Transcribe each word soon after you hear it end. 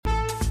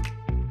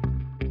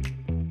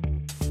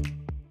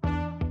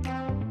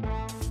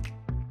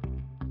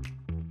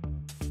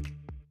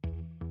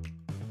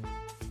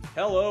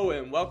Hello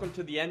and welcome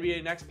to the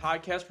NBA Next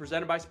podcast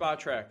presented by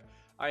SpotTrack.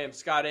 I am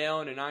Scott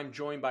Allen and I'm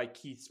joined by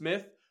Keith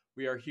Smith.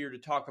 We are here to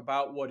talk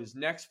about what is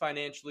next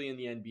financially in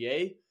the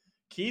NBA.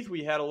 Keith,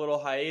 we had a little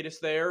hiatus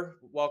there.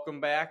 Welcome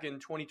back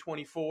in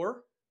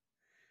 2024.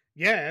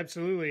 Yeah,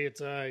 absolutely.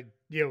 It's it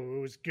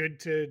was good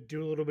to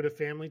do a little bit of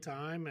family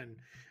time, and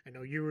I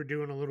know you were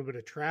doing a little bit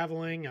of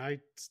traveling. I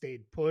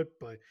stayed put,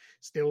 but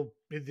still,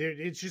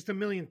 it's just a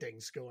million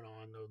things going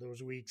on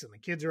those weeks, and the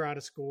kids are out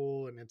of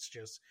school, and it's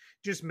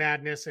just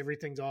madness.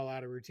 Everything's all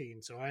out of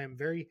routine. So I am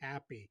very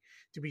happy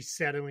to be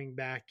settling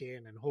back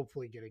in and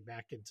hopefully getting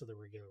back into the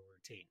regular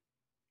routine.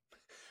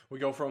 We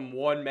go from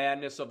one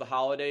madness of the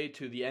holiday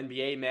to the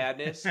NBA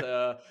madness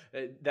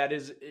that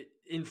is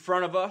in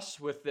front of us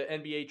with the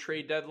NBA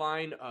trade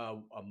deadline a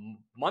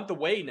month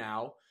away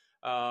now.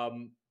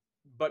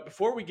 But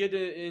before we get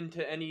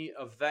into any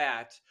of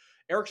that,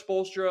 Erik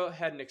Spoelstra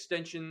had an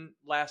extension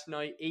last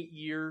night, 8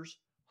 years,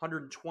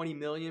 $120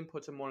 million,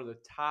 puts him one of the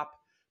top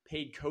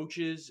paid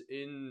coaches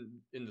in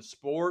the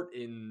sport,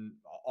 in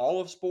all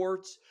of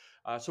sports.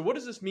 So what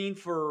does this mean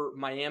for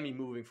Miami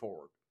moving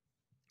forward?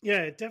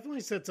 Yeah, it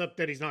definitely sets up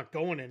that he's not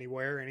going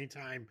anywhere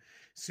anytime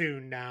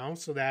soon now.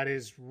 So that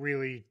is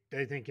really,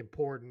 I think,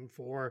 important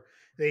for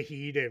the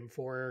Heat and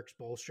for Erik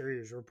Spoelstra. He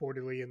was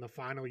reportedly in the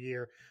final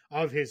year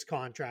of his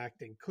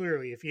contract. And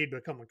clearly, if he had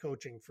become a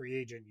coaching free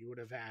agent, you would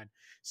have had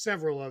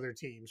several other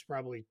teams,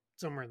 probably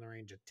somewhere in the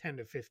range of 10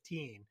 to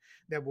 15,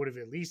 that would have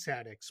at least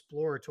had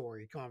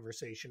exploratory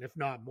conversation, if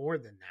not more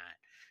than that,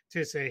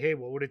 to say, hey,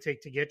 what would it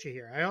take to get you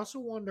here? I also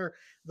wonder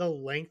the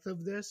length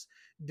of this.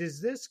 Does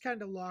this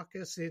kind of lock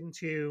us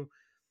into,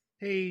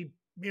 hey,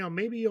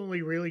 maybe you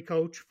only really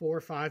coach 4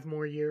 or 5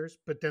 more years,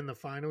 but then the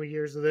final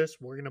years of this,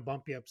 we're going to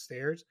bump you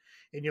upstairs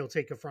and you'll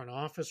take a front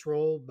office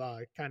role,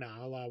 kind of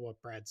a la what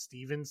Brad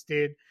Stevens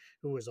did,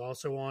 who was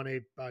also on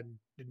a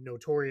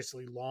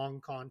notoriously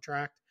long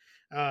contract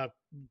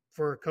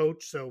for a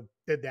coach. So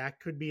that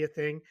could be a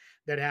thing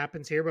that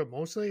happens here. But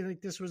mostly I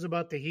think this was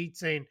about the Heat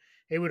saying,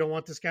 hey, we don't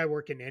want this guy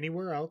working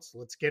anywhere else.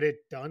 Let's get it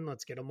done.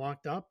 Let's get him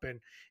locked up.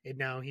 And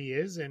now he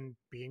is, and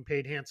being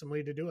paid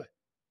handsomely to do it.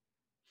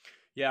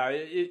 Yeah,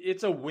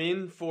 it's a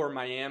win for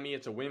Miami.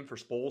 It's a win for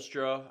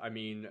Spoelstra. I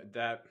mean,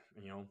 that,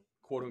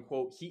 quote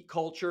unquote Heat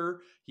culture,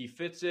 he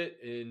fits it.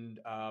 And,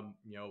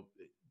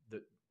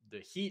 the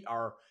Heat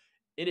are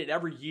in it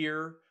every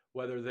year,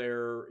 whether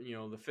they're,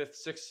 the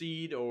 5th, 6th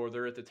seed or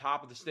they're at the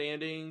top of the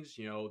standings,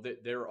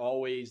 they're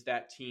always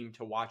that team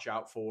to watch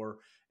out for.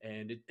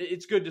 And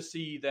it's good to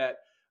see that,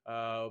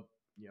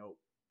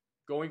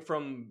 going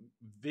from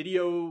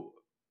video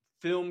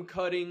film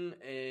cutting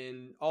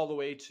and all the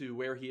way to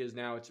where he is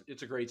now,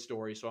 it's a great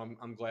story. So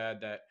I'm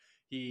glad that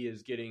he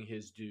is getting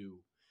his due.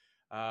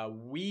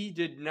 We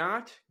did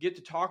not get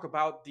to talk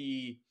about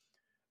the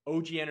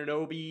OG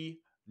Anunoby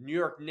New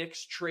York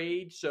Knicks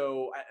trade.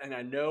 So, and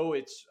I know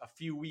it's a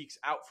few weeks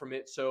out from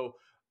it. So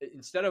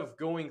instead of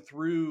going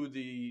through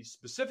the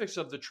specifics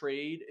of the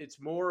trade, it's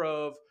more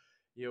of,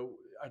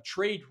 a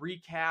trade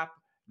recap.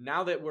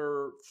 Now that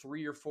we're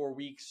 3 or 4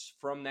 weeks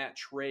from that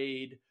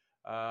trade,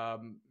 I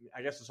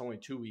guess it's only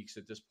 2 weeks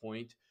at this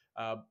point.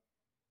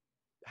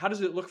 How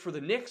does it look for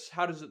the Knicks?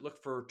 How does it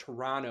look for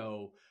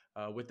Toronto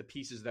with the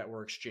pieces that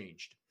were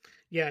exchanged?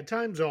 Yeah,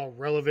 time's all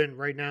relevant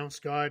right now,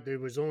 Scott.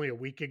 It was only a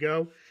week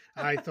ago.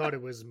 I thought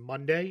it was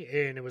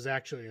Monday, and it was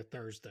actually a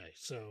Thursday.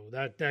 So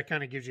that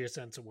kind of gives you a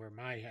sense of where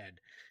my head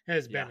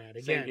has been at.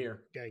 Again,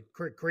 here. I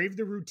crave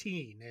the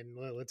routine, and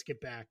let's get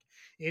back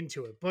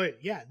into it. But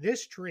yeah,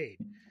 this trade,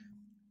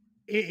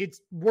 it's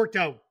worked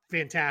out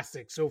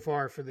fantastic so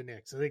far for the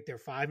Knicks. I think they're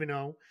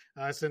 5-0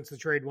 since the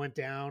trade went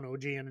down.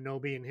 OG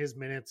Anunoby in his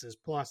minutes is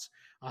plus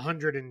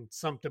 100 and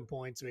something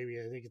points. Maybe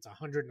I think it's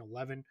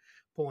 111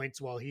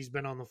 points while he's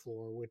been on the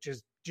floor, which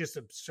is just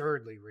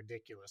absurdly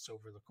ridiculous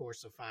over the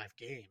course of 5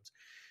 games.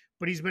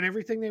 But he's been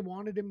everything they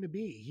wanted him to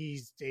be.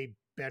 He's a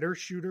better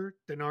shooter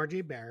than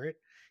RJ Barrett.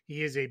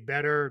 He is a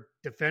better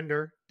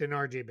defender than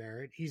RJ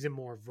Barrett. He's a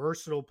more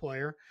versatile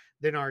player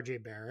than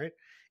RJ Barrett.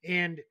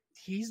 And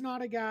he's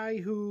not a guy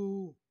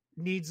who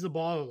needs the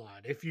ball a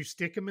lot. If you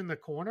stick him in the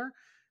corner,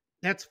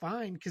 that's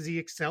fine because he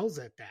excels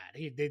at that.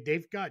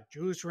 They've got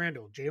Julius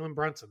Randle, Jalen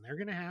Brunson. They're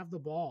going to have the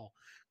ball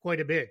quite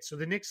a bit. So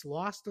the Knicks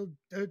lost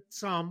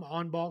some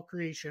on-ball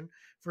creation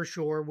for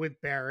sure with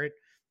Barrett.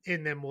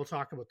 And then we'll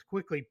talk about the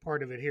quickly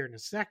part of it here in a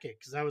second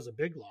because that was a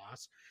big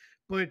loss.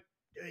 But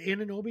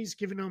Anunoby's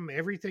given them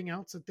everything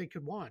else that they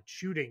could want: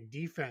 shooting,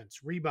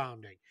 defense,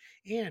 rebounding.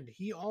 And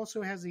he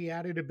also has the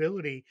added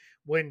ability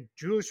when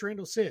Julius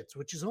Randle sits,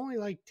 which is only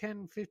like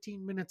 10,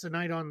 15 minutes a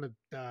night on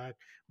the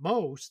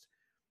most.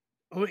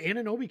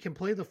 Anunoby can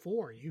play the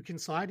 4. You can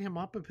slide him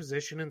up a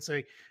position and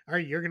say, all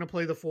right, you're going to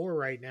play the 4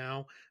 right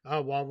now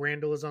while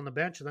Randle is on the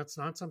bench. And that's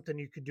not something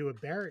you could do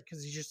with Barrett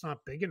because he's just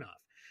not big enough.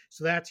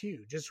 So that's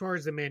huge. As far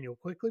as the Immanuel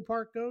Quickley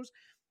part goes,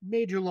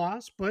 major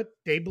loss, but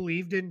they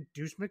believed in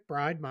Deuce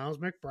McBride, Miles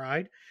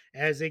McBride,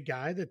 as a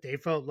guy that they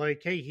felt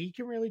like, hey, he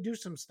can really do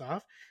some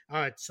stuff.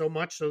 So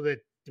much so that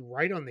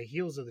right on the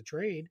heels of the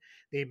trade,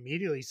 they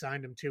immediately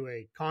signed him to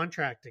a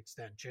contract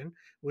extension,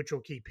 which will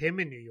keep him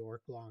in New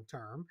York long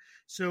term.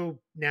 So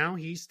now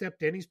he's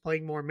stepped in, he's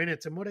playing more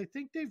minutes. And what I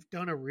think they've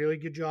done a really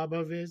good job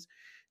of is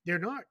they're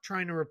not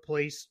trying to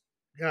replace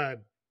uh,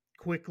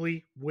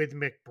 quickly with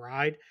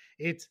McBride.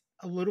 It's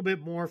a little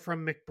bit more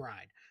from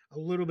McBride, a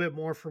little bit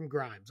more from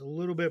Grimes, a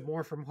little bit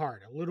more from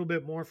Hart, a little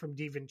bit more from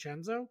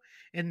DiVincenzo,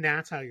 and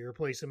that's how you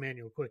replace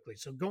Emmanuel quickly.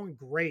 So going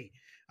great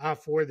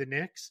for the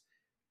Knicks.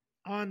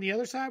 On the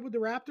other side with the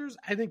Raptors,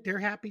 I think they're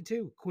happy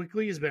too.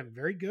 Quickly has been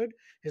very good,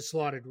 has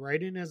slotted right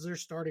in as their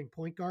starting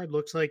point guard.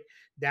 Looks like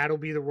that'll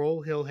be the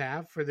role he'll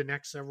have for the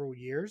next several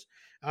years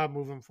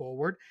moving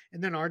forward.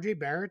 And then RJ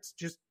Barrett's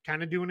just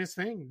kind of doing his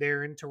thing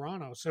there in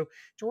Toronto. So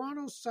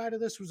Toronto's side of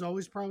this was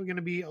always probably going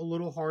to be a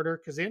little harder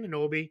because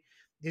Anunoby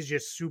is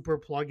just super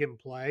plug and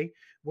play,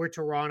 where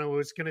Toronto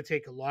is going to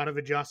take a lot of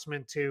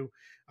adjustment to,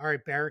 all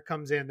right, Barrett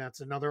comes in,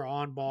 that's another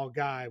on-ball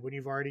guy when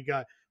you've already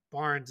got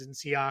Barnes and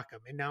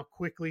Siakam, and now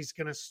Quickly's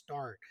going to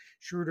start.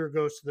 Schroeder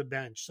goes to the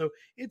bench. So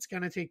it's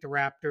going to take the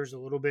Raptors a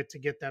little bit to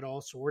get that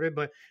all sorted,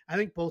 but I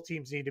think both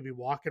teams need to be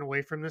walking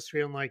away from this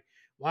feeling like,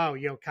 wow,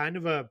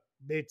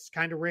 it's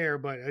kind of rare,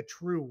 but a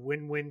true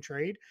win-win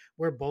trade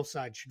where both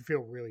sides should feel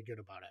really good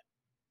about it.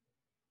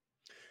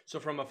 So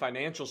from a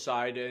financial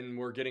side, and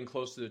we're getting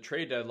close to the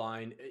trade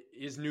deadline,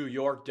 is New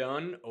York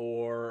done,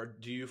 or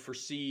do you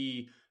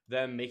foresee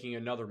them making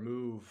another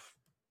move?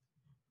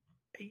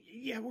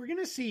 Yeah, we're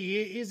gonna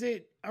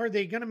see. Are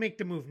they gonna make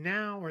the move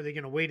now? Are they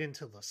gonna wait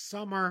until the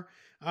summer?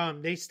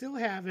 They still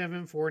have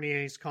Evan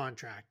Fournier's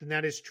contract, and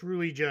that is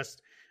truly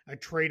just a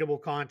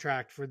tradable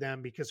contract for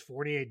them because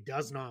Fournier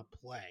does not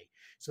play.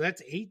 So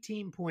that's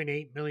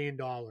 $18.8 million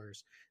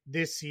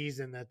this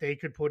season that they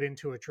could put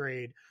into a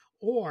trade,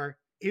 or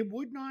it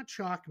would not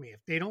shock me if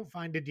they don't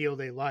find a deal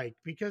they like,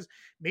 because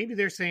maybe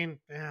they're saying,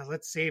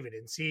 let's save it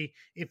and see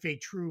if a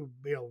true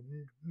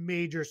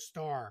major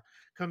star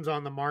comes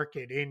on the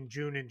market in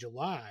June and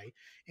July.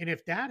 And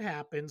if that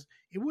happens,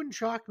 it wouldn't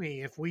shock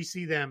me if we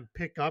see them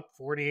pick up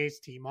Fournier's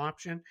team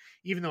option,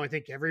 even though I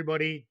think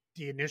everybody,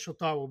 the initial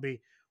thought will be,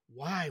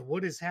 why?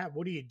 What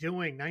are you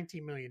doing?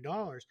 $19 million.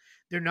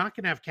 They're not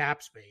going to have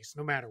cap space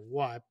no matter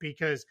what,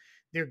 because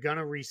they're going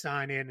to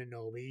re-sign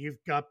Anunoby.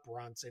 You've got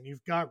Brunson.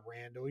 You've got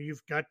Randall.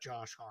 You've got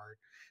Josh Hart.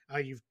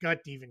 You've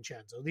got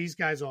DiVincenzo. These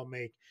guys all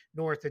make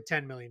north of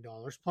 $10 million,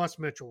 plus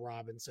Mitchell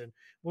Robinson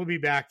will be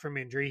back from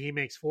injury. He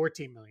makes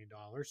 $14 million.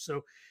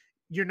 So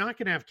you're not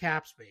going to have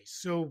cap space.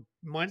 So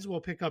might as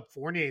well pick up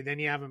Fournier. Then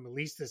you have him at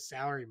least as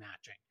salary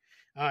matching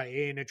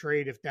in a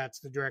trade if that's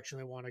the direction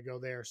they want to go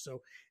there.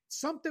 So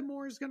something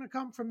more is going to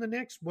come from the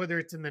Knicks, whether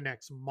it's in the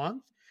next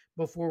month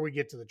before we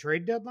get to the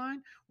trade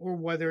deadline, or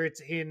whether it's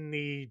in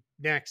the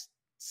next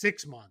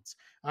 6 months.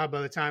 By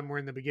the time we're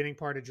in the beginning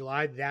part of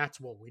July,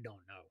 that's what we don't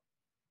know.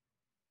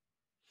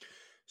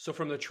 So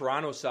from the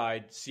Toronto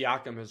side,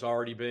 Siakam has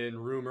already been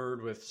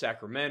rumored with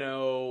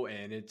Sacramento,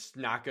 and it's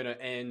not going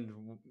to end.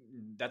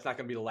 That's not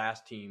going to be the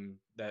last team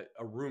that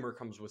a rumor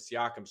comes with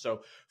Siakam.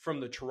 So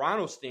from the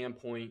Toronto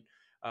standpoint,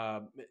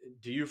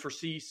 do you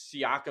foresee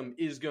Siakam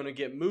is going to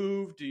get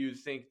moved? Do you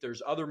think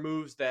there's other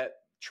moves that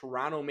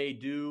Toronto may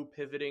do,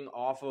 pivoting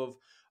off of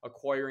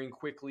acquiring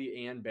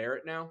Quickly and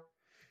Barrett now?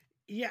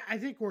 Yeah, I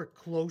think we're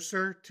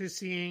closer to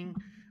seeing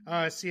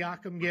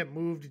Siakam get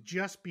moved,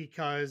 just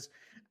because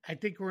I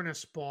think we're in a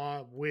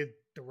spot with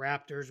the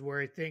Raptors where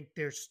I think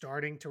they're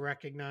starting to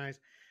recognize,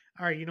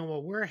 all right, you know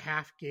what, we're a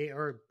half game,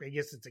 or I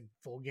guess it's a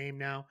full game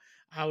now,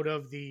 out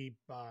of the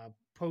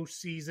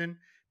postseason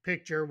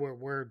picture, where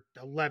we're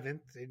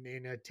 11th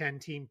in a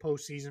 10-team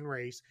postseason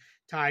race,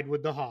 tied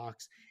with the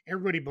Hawks.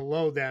 Everybody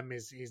below them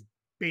is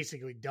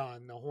basically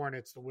done, the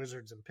Hornets, the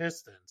Wizards, and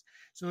Pistons.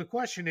 So the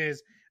question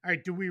is, all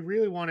right, do we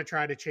really want to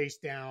try to chase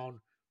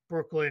down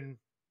Brooklyn,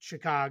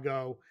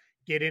 Chicago,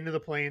 get into the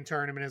play-in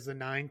tournament as the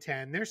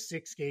 9-10? They're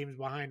 6 games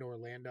behind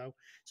Orlando,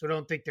 so I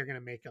don't think they're going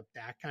to make up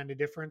that kind of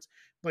difference.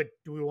 But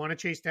do we want to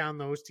chase down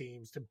those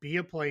teams to be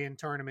a play-in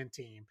tournament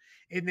team?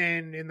 And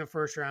then in the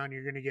first round,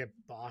 you're going to get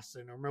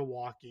Boston or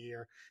Milwaukee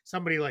or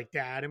somebody like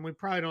that, and we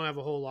probably don't have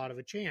a whole lot of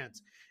a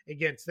chance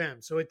against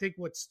them. So I think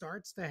what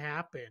starts to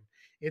happen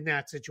in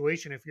that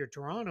situation, if you're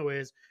Toronto,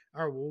 is,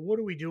 all right, well, what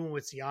are we doing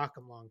with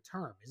Siakam long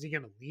term? Is he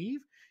going to leave?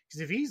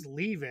 Because if he's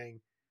leaving,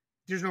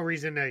 there's no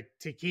reason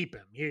to keep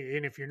him.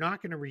 And if you're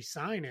not going to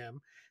re-sign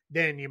him,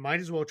 then you might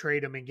as well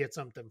trade him and get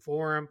something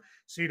for him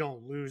so you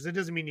don't lose. It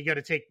doesn't mean you got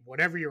to take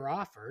whatever you're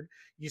offered.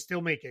 You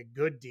still make a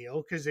good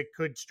deal, because it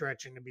could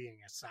stretch into being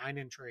a sign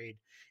and trade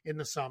in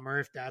the summer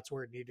if that's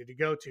where it needed to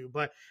go to.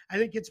 But I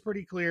think it's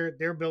pretty clear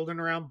they're building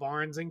around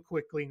Barnes and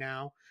Quickly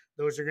now.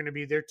 Those are going to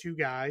be their 2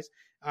 guys.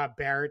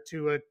 Barrett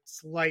to a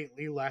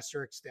slightly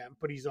lesser extent,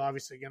 but he's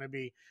obviously going to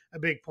be a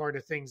big part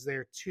of things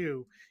there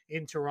too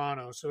in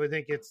Toronto. So I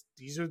think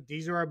these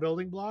are our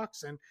building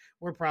blocks, and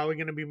we're probably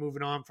going to be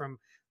moving on from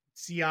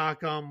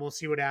Siakam. We'll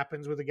see what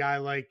happens with a guy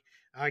like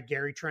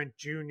Gary Trent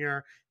Jr.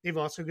 They've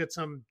also got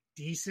some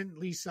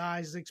decently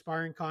sized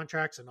expiring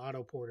contracts in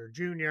Otto Porter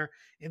Jr.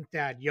 and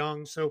Thad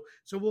Young. So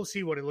we'll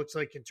see what it looks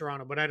like in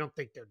Toronto, but I don't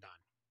think they're done.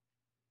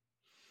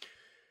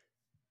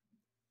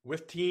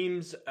 With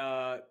teams,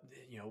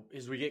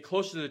 as we get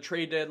closer to the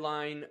trade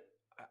deadline,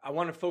 I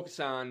want to focus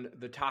on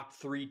the top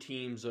 3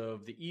 teams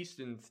of the East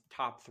and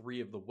top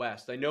 3 of the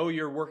West. I know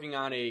you're working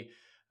on a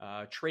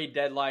trade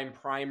deadline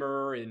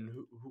primer and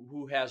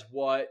who has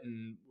what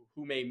and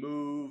who may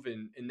move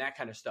and that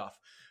kind of stuff.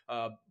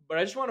 But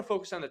I just want to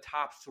focus on the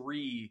top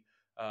 3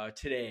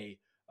 today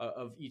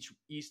of each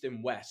East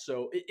and West.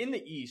 So in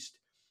the East,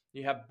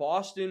 you have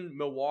Boston,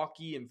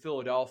 Milwaukee, and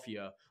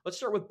Philadelphia. Let's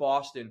start with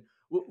Boston.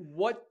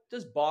 What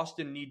does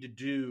Boston need to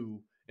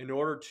do in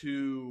order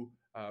to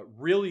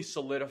really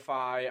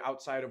solidify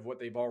outside of what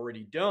they've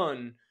already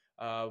done,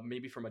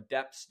 maybe from a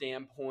depth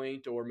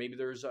standpoint, or maybe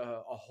there's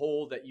a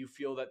hole that you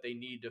feel that they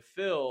need to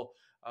fill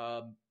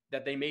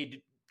that they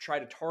may try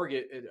to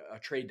target a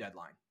trade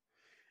deadline?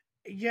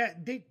 Yeah,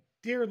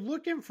 they're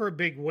looking for a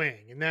big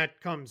wing, and that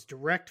comes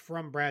direct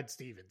from Brad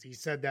Stevens. He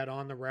said that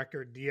on the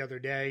record the other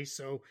day.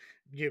 So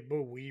yeah,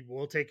 we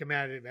will take him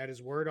at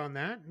his word on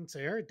that and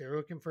say, all right, they're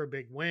looking for a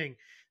big wing.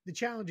 The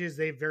challenge is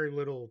they have very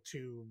little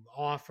to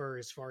offer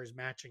as far as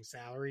matching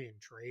salary and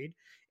trade.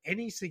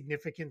 Any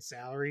significant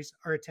salaries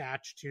are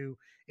attached to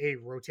a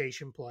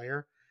rotation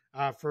player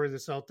for the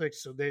Celtics.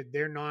 So they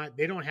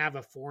don't have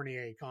a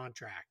Fournier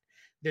contract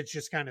that's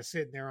just kind of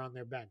sitting there on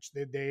their bench.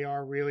 They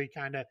are really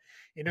kind of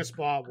in a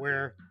spot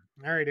where,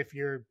 all right, if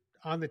you're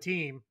on the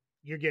team,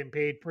 you're getting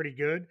paid pretty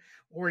good,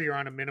 or you're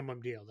on a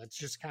minimum deal. That's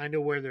just kind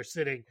of where they're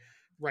sitting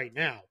right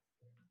now.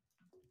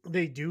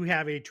 They do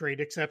have a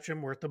trade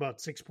exception worth about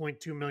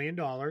 $6.2 million.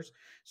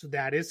 So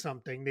that is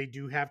something. They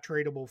do have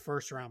tradable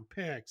first round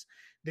picks.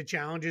 The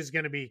challenge is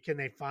going to be, can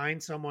they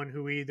find someone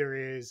who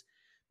either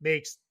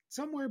makes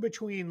somewhere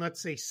between,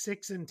 let's say,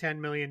 $6 and $10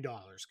 million?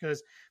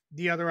 Because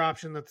the other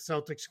option that the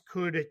Celtics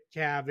could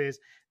have is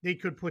they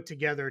could put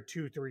together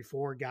 2, 3,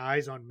 4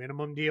 guys on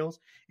minimum deals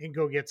and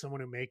go get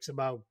someone who makes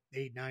about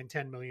 $8, $9,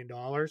 $10 million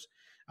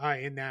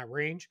in that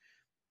range.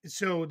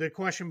 So the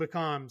question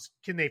becomes,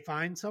 can they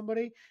find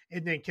somebody?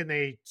 And then can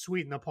they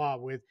sweeten the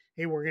pot with,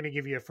 hey, we're going to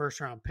give you a first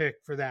round pick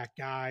for that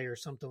guy or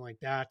something like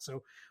that.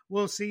 So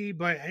we'll see,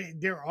 but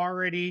they're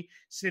already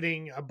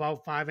sitting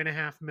about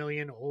 $5.5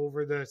 million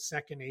over the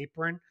second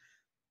apron.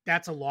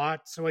 That's a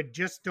lot. So I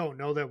just don't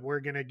know that we're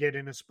going to get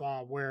in a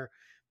spot where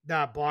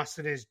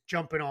Boston is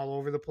jumping all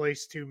over the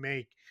place to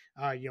make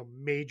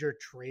major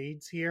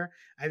trades here.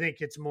 I think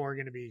it's more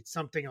going to be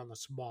something on the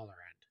smaller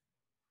end.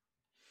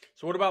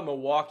 So what about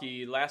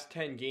Milwaukee? Last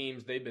 10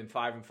 games, they've been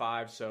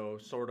 5-5, so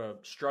sort of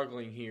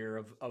struggling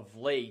here of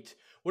late.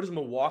 What does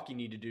Milwaukee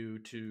need to do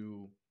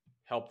to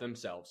help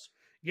themselves?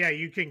 Yeah,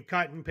 you can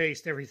cut and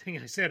paste everything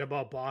I said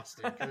about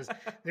Boston because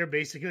they're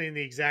basically in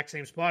the exact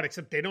same spot,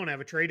 except they don't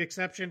have a trade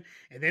exception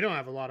and they don't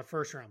have a lot of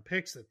first round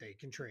picks that they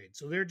can trade.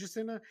 So they're just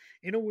in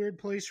a weird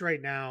place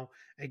right now.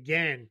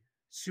 Again,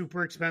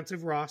 super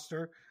expensive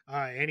roster.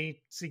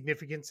 Any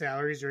significant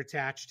salaries are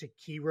attached to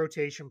key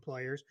rotation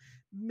players.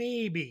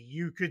 Maybe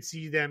you could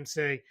see them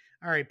say,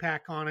 all right,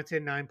 Pat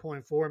Connaughton,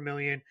 $9.4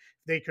 million.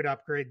 They could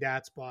upgrade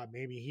that spot.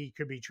 Maybe he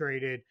could be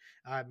traded.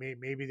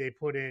 Maybe they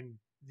put in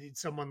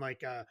someone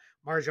like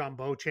Marjan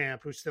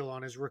Beauchamp, who's still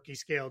on his rookie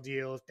scale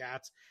deal, if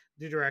that's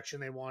the direction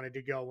they wanted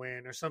to go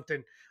in, or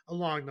something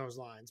along those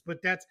lines.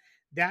 But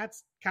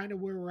that's kind of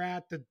where we're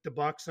at. The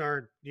Bucks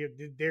are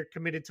they're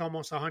committed to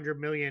almost $100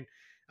 million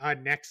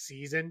next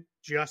season,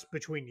 just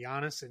between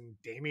Giannis and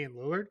Damian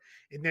Lillard.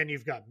 And then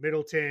you've got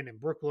Middleton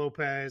and Brook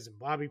Lopez and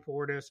Bobby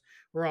Portis.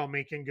 We're all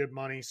making good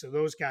money. So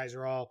those guys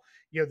are all,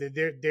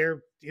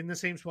 they're in the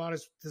same spot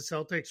as the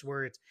Celtics,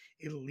 where it's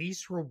at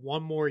least for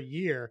one more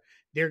year,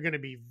 they're going to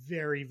be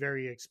very,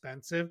 very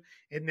expensive.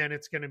 And then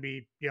it's going to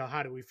be,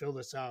 how do we fill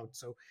this out?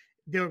 So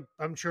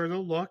I'm sure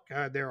they'll look.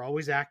 They're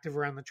always active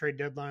around the trade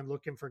deadline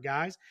looking for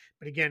guys.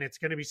 But again, it's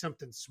going to be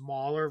something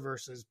smaller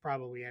versus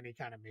probably any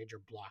kind of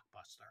major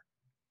blockbuster.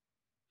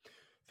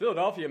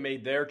 Philadelphia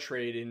made their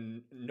trade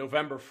in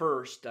November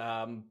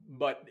 1st,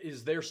 but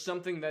is there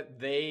something that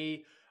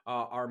they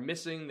are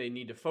missing, they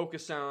need to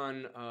focus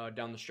on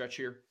down the stretch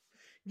here?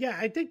 Yeah,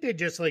 I think they'd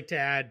just like to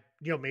add,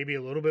 maybe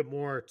a little bit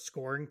more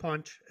scoring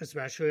punch,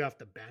 especially off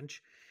the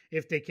bench,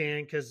 if they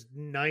can, because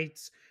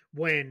nights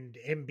when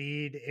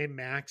Embiid and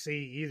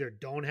Maxey either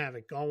don't have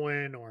it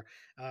going, or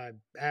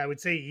I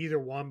would say either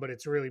one, but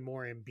it's really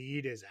more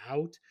Embiid is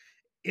out,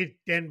 it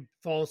then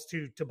falls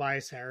to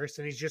Tobias Harris,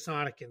 and he's just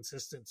not a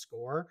consistent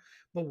scorer.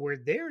 But where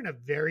they're in a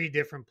very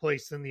different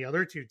place than the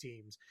other two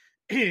teams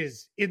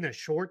is in the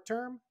short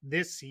term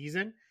this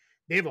season.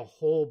 They have a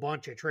whole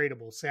bunch of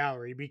tradable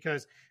salary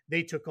because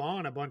they took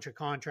on a bunch of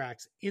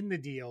contracts in the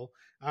deal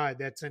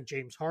that sent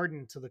James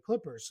Harden to the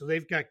Clippers. So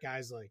they've got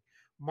guys like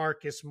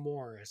Marcus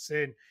Morris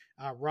and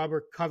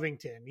Robert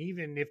Covington,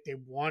 even if they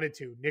wanted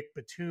to, Nick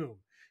Batum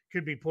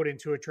could be put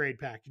into a trade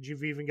package.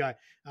 You've even got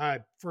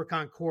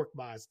Furkan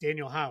Korkmaz,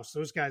 Daniel House.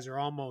 Those guys are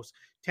almost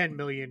 $10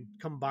 million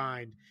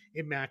combined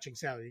in matching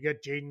salary. You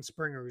got Jaden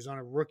Springer, who's on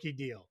a rookie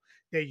deal.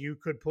 that you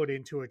could put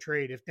into a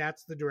trade if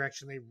that's the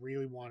direction they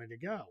really wanted to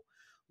go.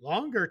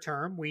 Longer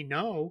term, we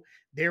know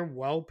they're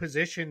well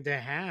positioned to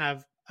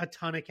have a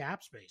ton of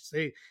cap space.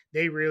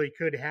 They really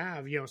could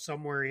have,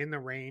 somewhere in the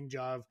range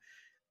of,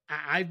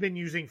 I've been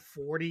using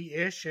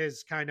 40-ish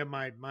as kind of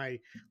my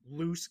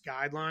loose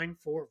guideline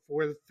for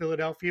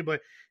Philadelphia,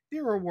 but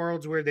there are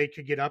worlds where they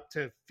could get up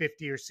to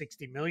 50 or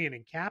 60 million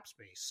in cap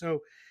space. So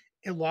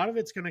a lot of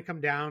it's going to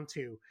come down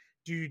to,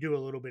 do you do a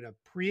little bit of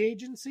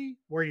pre-agency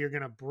where you're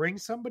going to bring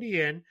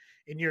somebody in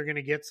and you're going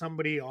to get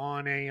somebody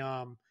on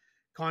a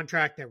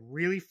contract that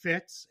really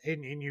fits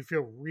and you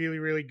feel really,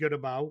 really good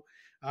about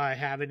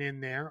having in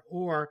there,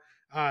 or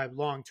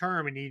long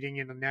term and eating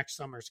into next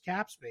summer's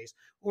cap space?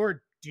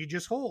 Or do you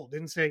just hold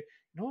and say, you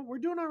know what, we're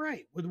doing all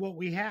right with what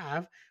we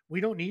have.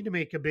 We don't need to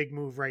make a big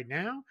move right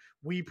now.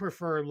 We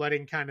prefer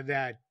letting kind of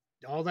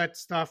all that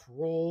stuff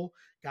roll.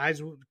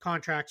 Guys,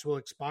 contracts will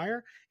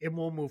expire and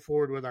we'll move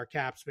forward with our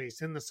cap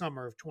space in the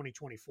summer of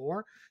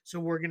 2024. So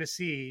we're going to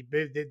see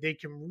they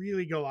can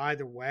really go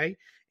either way,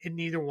 and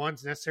neither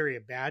one's necessarily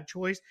a bad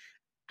choice.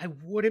 I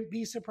wouldn't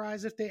be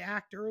surprised if they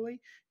act early.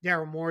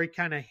 Daryl Morey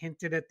kind of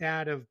hinted at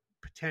that, of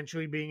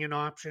potentially being an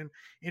option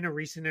in a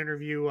recent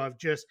interview, of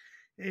just,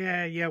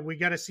 yeah, we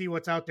got to see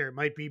what's out there. It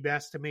might be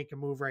best to make a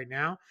move right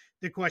now.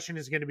 The question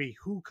is going to be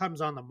who comes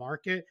on the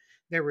market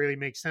that really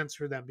makes sense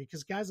for them,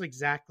 because guys like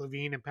Zach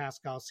LaVine and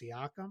Pascal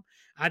Siakam,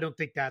 I don't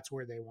think that's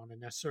where they want to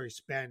necessarily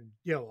spend,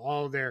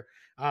 all their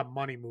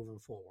money moving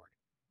forward.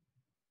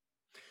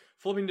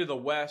 Flipping to the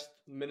West,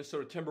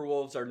 Minnesota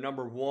Timberwolves are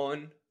number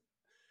one.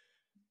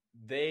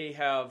 They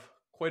have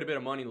quite a bit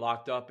of money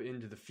locked up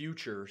into the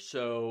future.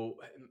 So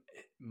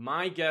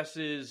my guess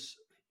is,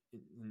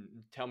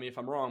 tell me if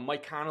I'm wrong,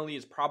 Mike Conley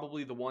is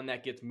probably the one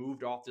that gets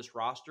moved off this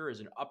roster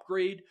as an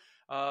upgrade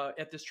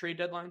at this trade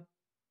deadline.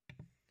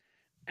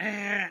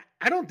 I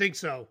don't think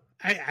so.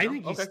 I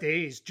think he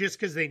stays just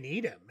because they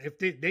need him. If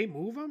they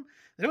move him,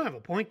 they don't have a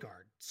point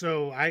guard.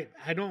 So I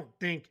don't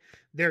think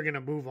they're going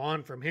to move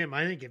on from him.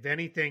 I think if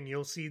anything,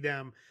 you'll see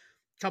them,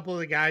 a couple of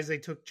the guys they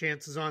took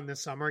chances on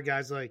this summer,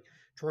 guys like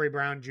Troy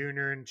Brown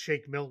Jr. and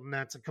Shake Milton,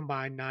 that's a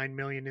combined $9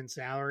 million in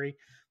salary.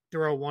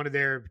 Throw one of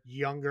their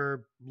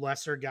younger,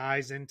 lesser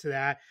guys into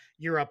that,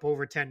 you're up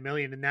over $10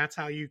 million, and that's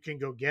how you can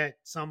go get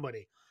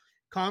somebody.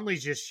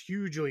 Conley's just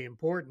hugely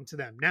important to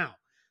them. Now,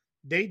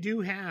 they do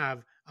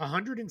have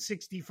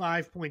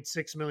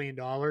 $165.6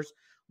 million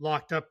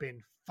locked up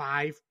in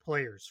 5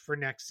 players for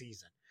next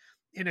season.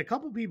 And a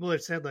couple people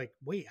have said, like,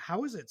 wait,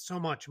 how is it so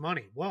much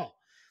money? Well,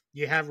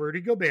 you have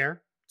Rudy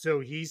Gobert, so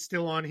he's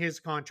still on his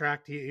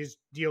contract. His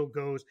deal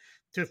goes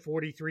to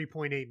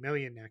 $43.8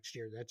 million next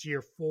year. That's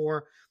year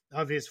 4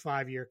 of his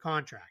 5-year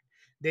contract.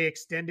 They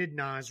extended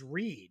Naz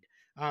Reid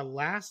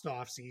last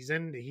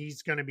offseason.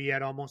 He's going to be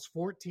at almost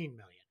 $14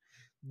 million.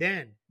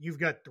 Then you've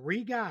got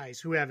 3 guys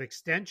who have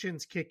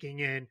extensions kicking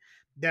in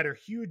that are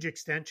huge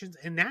extensions,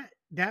 and that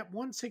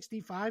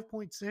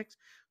 165.6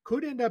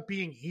 could end up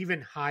being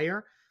even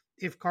higher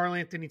if Karl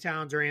Anthony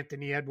Towns or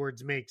Anthony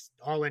Edwards makes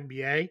All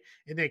NBA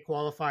and they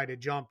qualify to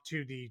jump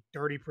to the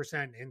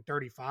 30% and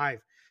 35%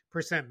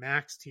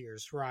 max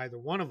tiers for either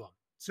one of them.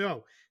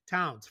 So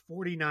Towns,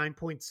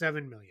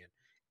 $49.7 million.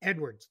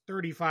 Edwards,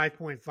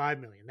 $35.5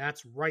 million.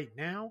 That's right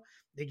now.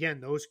 Again,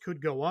 those could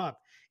go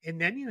up.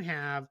 And then you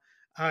have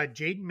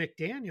Jaden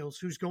McDaniels,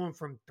 who's going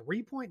from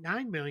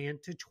 $3.9 million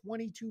to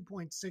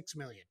 $22.6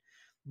 million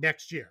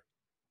next year.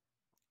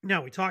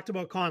 Now, we talked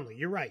about Conley.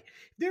 You're right.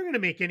 If they're going to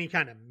make any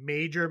kind of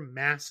major,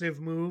 massive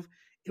move,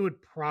 it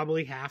would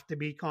probably have to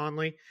be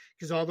Conley,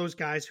 because all those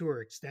guys who are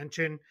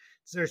extension,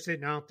 they're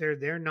sitting out there,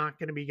 they're not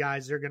going to be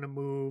guys they're going to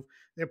move.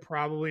 They're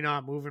probably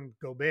not moving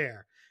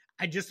Gobert.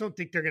 I just don't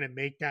think they're going to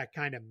make that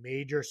kind of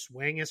major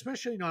swing,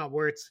 especially not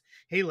where it's,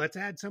 hey, let's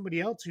add somebody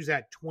else who's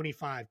at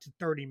 $25 to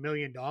 $30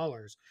 million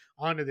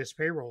onto this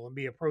payroll and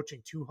be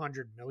approaching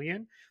 $200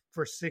 million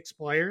for 6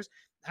 players.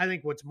 I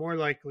think what's more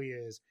likely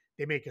is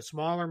they make a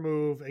smaller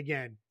move.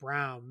 Again,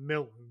 Brown,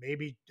 Milton,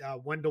 maybe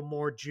Wendell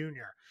Moore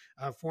Jr.,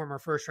 a former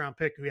first-round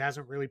pick who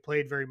hasn't really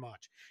played very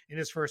much in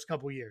his first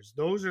couple of years.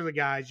 Those are the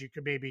guys you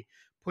could maybe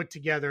put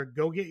together,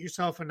 go get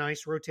yourself a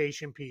nice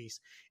rotation piece.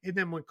 And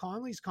then when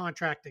Conley's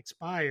contract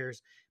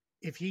expires,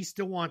 if he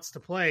still wants to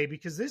play,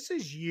 because this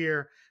is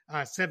year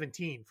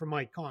 17 for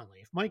Mike Conley.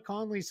 If Mike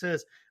Conley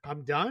says,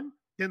 I'm done,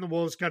 then the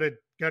Wolves got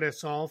to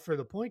solve for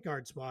the point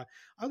guard spot.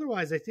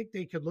 Otherwise, I think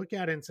they could look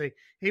at it and say,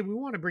 hey, we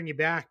want to bring you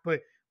back,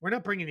 but we're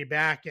not bringing you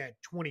back at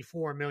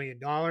 $24 million.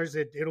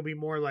 It'll be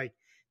more like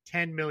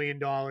 $10 million,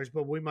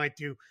 but we might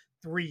do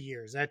 3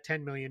 years at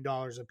 $10 million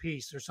a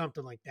piece or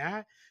something like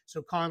that.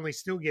 So Conley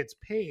still gets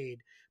paid,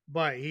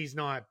 but he's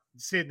not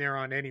sitting there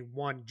on any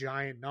one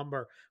giant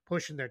number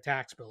pushing their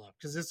tax bill up.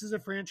 Because this is a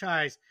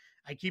franchise,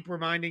 I keep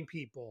reminding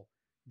people,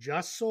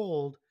 just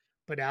sold,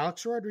 but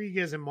Alex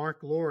Rodriguez and Mark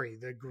Lowry,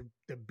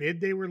 the bid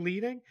they were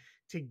leading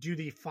to do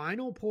the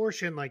final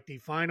portion, like the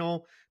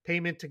final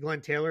payment to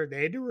Glenn Taylor,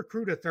 they had to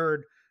recruit a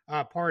third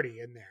party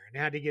in there and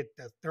had to get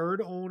the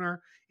third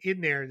owner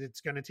in there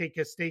that's going to take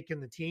a stake in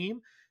the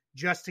team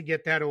just to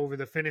get that over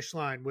the finish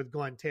line with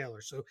Glenn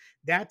Taylor. So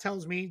that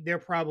tells me they're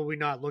probably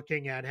not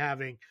looking at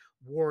having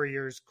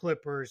Warriors,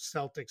 Clippers,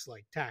 Celtics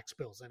like tax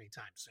bills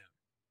anytime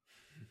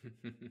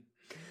soon.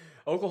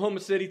 Oklahoma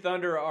City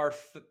Thunder are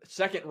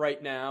second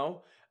right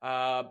now.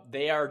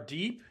 They are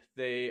deep.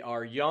 They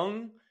are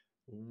young.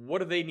 What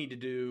do they need to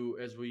do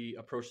as we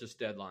approach this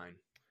deadline?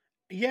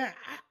 Yeah,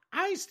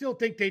 I still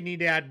think they need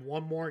to add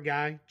one more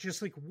guy,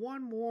 just like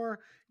one more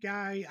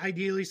guy.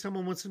 Ideally,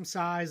 someone with some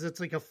size that's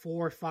like a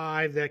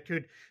 4-5 that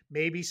could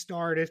maybe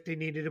start if they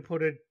needed to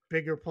put a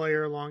bigger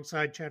player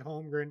alongside Chet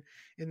Holmgren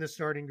in the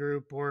starting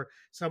group, or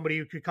somebody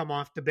who could come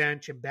off the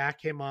bench and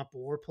back him up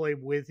or play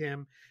with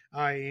him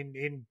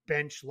in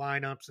bench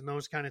lineups and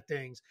those kind of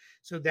things.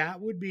 So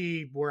that would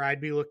be where I'd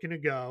be looking to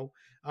go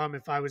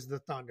if I was the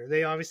Thunder.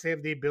 They obviously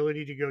have the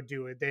ability to go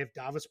do it. They have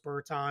Davis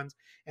Bertans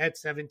at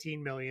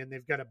 $17 million.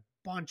 They've got a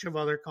bunch of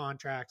other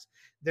contracts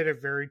that are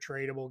very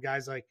tradable.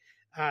 Guys like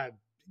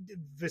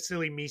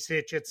Vasily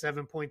Micic at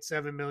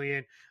 $7.7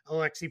 million,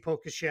 Alexei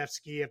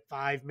Pokashevsky at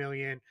 $5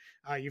 million.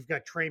 You've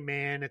got Trey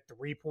Mann at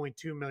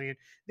 $3.2 million.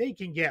 They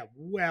can get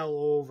well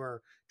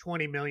over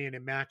 $20 million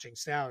in matching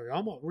salary,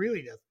 almost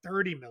really to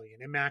 $30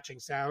 million in matching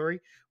salary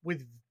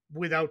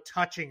without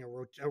touching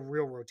a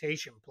real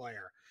rotation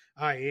player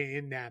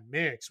in that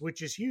mix,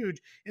 which is huge.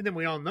 And then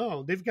we all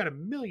know they've got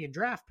 1 million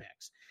draft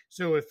picks.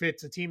 So if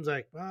it's a team's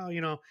like,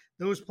 well,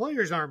 those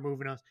players aren't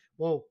moving us.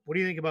 Well, what do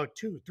you think about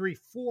 2, 3,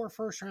 4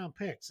 first-round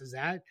picks? Does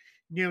that,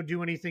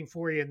 do anything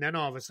for you? And then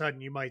all of a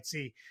sudden you might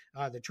see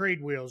the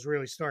trade wheels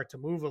really start to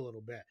move a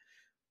little bit.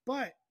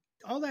 But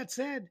all that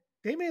said,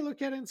 they may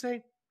look at it and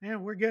say,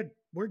 man, we're good.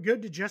 We're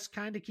good to just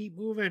kind of keep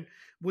moving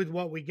with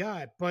what we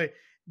got. But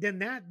then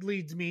that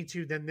leads me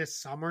to then this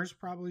summer's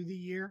probably the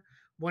year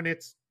when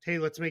it's, hey,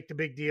 let's make the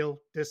big deal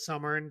this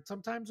summer. And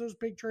sometimes those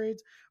big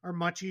trades are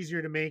much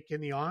easier to make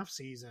in the off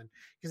season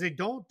because I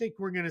don't think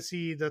we're going to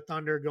see the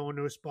Thunder go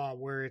into a spot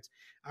where it's,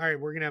 all right,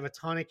 we're going to have a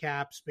ton of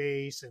cap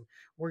space and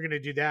we're going to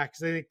do that.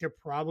 Cause I think they're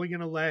probably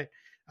going to let,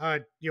 a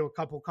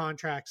couple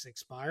contracts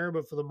expire,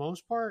 but for the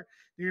most part,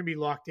 they're going to be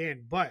locked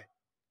in. But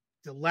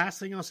the last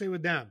thing I'll say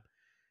with them,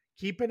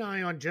 keep an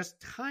eye on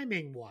just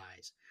timing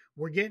wise.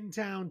 We're getting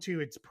down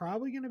to it's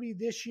probably going to be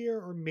this year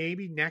or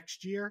maybe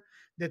next year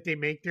that they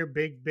make their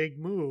big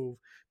move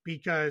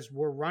because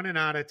we're running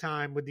out of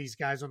time with these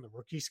guys on the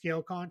rookie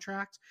scale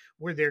contracts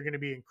where they're going to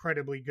be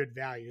incredibly good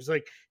values.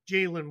 Like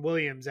Jalen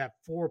Williams at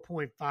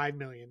 $4.5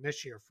 million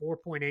this year,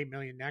 $4.8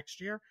 million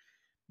next year.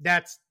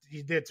 That's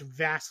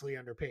vastly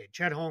underpaid.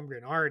 Chet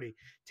Holmgren already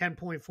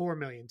 $10.4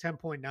 million,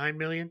 $10.9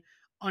 million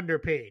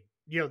underpaid.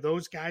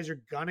 Those guys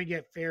are going to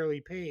get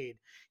fairly paid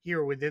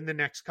here within the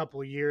next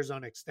couple of years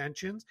on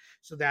extensions.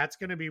 So that's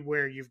going to be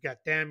where you've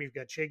got them. You've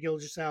got Shai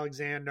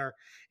Gilgeous-Alexander,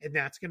 and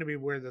that's going to be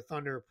where the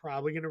Thunder are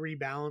probably going to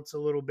rebalance a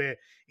little bit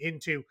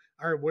into,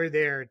 all right, we're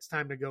there. It's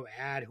time to go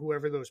add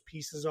whoever those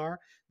pieces are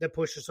that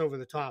push us over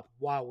the top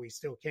while we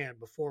still can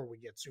before we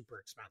get super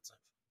expensive.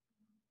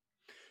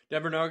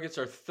 Denver Nuggets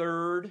are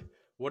third.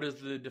 What does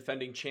the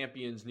defending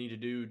champions need to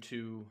do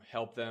to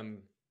help them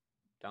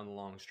down the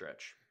long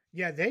stretch?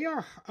 Yeah, they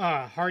are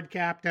hard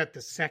capped at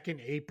the second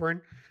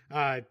apron.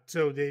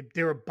 So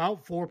they're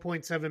about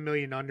 4.7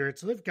 million under it.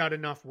 So they've got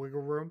enough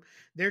wiggle room.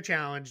 They're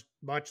challenged,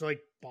 much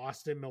like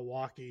Boston,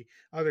 Milwaukee,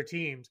 other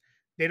teams.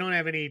 They don't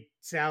have any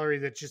salary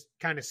that's just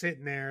kind of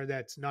sitting there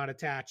that's not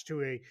attached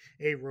to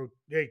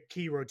a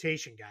key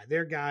rotation guy.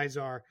 Their guys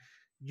are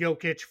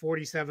Jokic,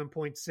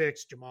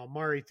 47.6, Jamal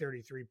Murray,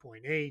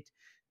 33.8,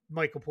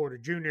 Michael Porter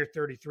Jr.,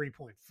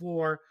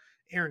 33.4,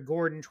 Aaron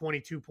Gordon,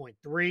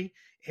 22.3,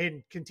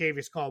 and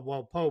Kentavious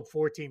Caldwell-Pope,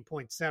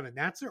 14.7.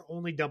 That's their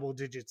only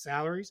double-digit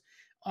salaries.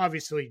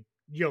 Obviously,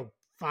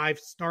 5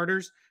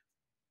 starters.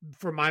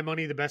 For my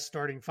money, the best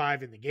starting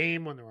 5 in the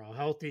game when they're all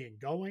healthy and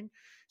going.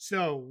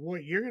 So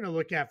what you're going to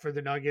look at for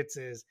the Nuggets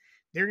is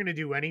they're going to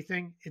do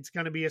anything. It's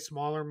going to be a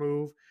smaller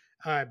move,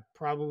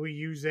 probably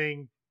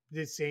using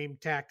the same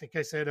tactic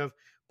I said of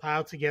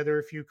pile together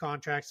a few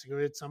contracts to go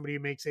get somebody who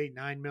makes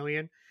 $8-9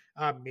 million.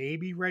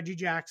 Maybe Reggie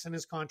Jackson,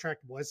 his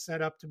contract was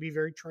set up to be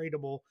very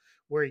tradable,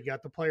 where he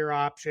got the player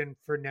option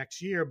for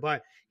next year,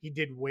 but he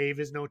did waive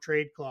his no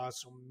trade clause.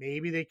 So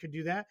maybe they could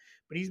do that.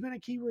 But he's been a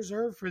key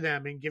reserve for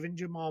them. And given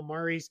Jamal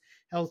Murray's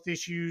health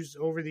issues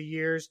over the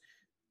years,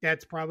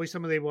 that's probably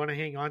something they want to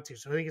hang on to.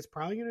 So I think it's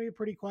probably going to be a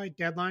pretty quiet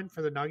deadline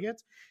for the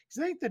Nuggets.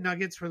 Because I think the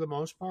Nuggets, for the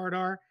most part,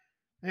 are,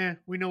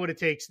 we know what it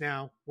takes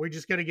now. We're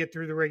just going to get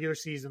through the regular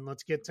season.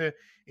 Let's get to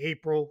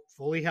April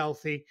fully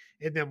healthy,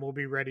 and then we'll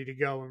be ready to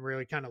go and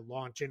really kind of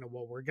launch into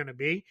what we're going to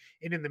be.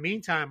 And in the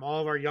meantime,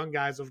 all of our young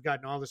guys have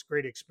gotten all this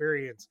great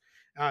experience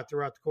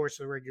throughout the course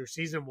of the regular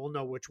season. We'll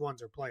know which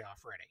ones are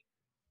playoff ready.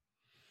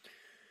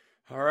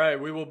 All right,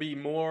 we will be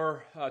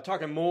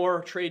talking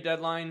more trade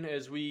deadline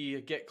as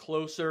we get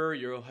closer.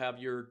 You'll have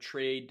your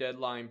trade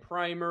deadline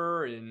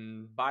primer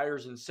and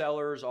buyers and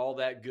sellers, all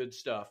that good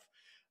stuff.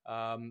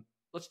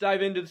 Let's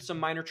dive into some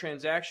minor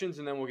transactions,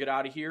 and then we'll get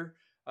out of here.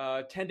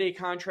 10-day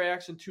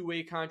contracts and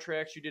 2-way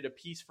contracts. You did a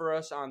piece for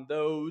us on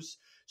those.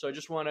 So I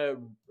just want to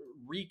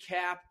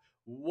recap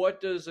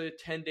what does a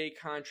 10-day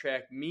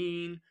contract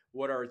mean?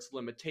 What are its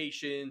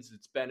limitations,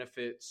 its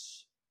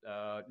benefits,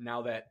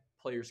 now that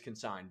players can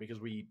sign? Because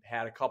we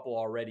had a couple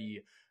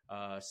already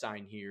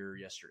sign here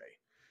yesterday.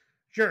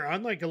 Sure.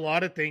 Unlike a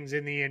lot of things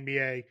in the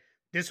NBA,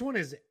 this one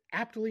is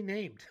aptly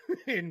named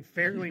and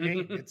fairly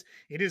named.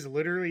 It is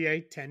literally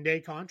a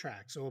 10-day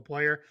contract. So a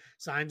player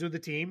signs with the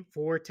team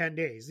for 10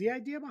 days. The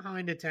idea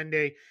behind a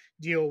 10-day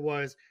deal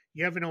was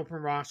you have an open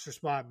roster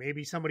spot.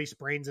 Maybe somebody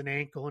sprains an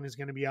ankle and is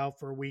going to be out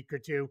for a week or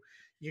two.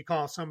 You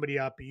call somebody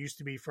up. It used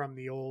to be from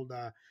the old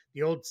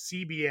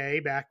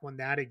CBA back when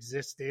that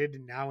existed,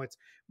 and now it's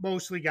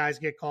mostly guys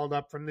get called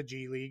up from the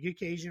G League.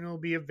 Occasionally, will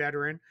be a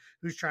veteran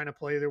who's trying to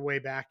play their way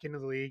back into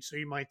the league. So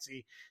you might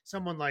see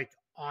someone like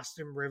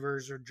Austin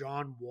Rivers or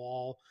John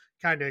Wall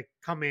kind of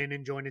come in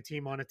and join a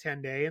team on a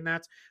 10-day. And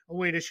that's a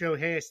way to show,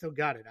 hey, I still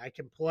got it. I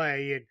can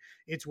play and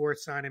it's worth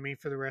signing me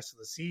for the rest of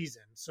the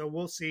season. So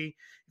we'll see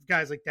if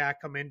guys like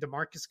that come in.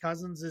 DeMarcus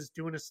Cousins is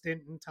doing a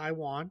stint in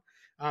Taiwan,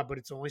 but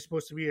it's only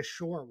supposed to be a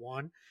short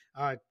one.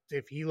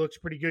 If he looks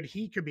pretty good,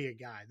 he could be a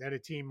guy that a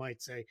team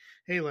might say,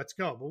 hey, let's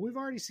go. But we've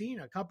already seen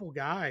a couple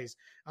guys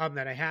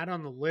that I had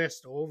on the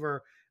list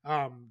over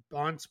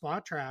on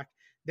Spot Track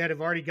that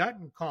have already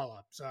gotten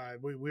call-ups.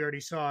 We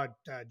already saw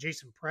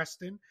Jason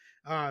Preston,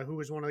 who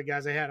was one of the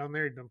guys I had on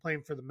there. He'd been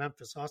playing for the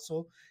Memphis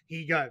Hustle.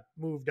 He got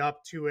moved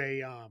up to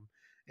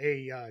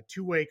a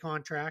two-way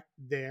contract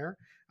there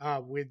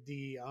with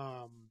the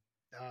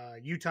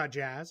Utah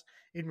Jazz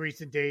in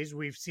recent days.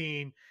 We've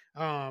seen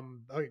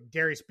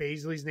Darius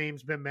Baisley's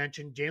name's been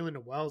mentioned.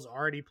 Jalen Noel's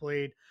already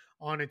played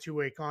on a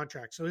two-way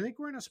contract. So I think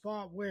we're in a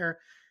spot where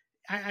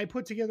I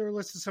put together a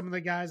list of some of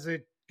the guys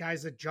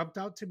that jumped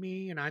out to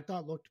me and I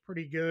thought looked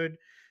pretty good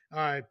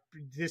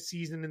this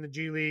season in the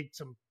G League.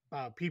 Some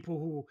people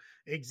who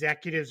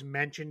executives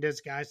mentioned as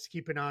guys to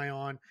keep an eye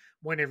on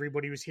when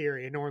everybody was here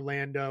in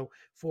Orlando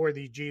for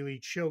the G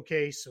League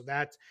showcase. So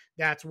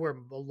that's where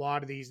a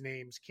lot of these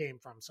names came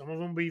from. Some of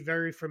them will be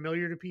very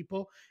familiar to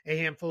people. A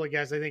handful of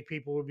guys I think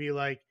people would be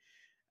like,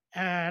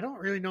 I don't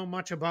really know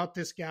much about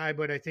this guy,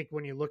 but I think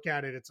when you look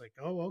at it, it's like,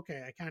 oh,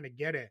 okay, I kind of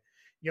get it.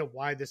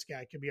 Why this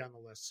guy could be on the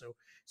list.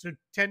 So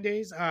 10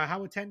 days,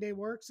 how a 10-day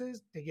works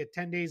is they get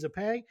 10 days of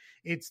pay.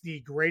 It's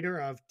the greater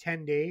of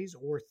 10 days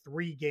or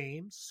 3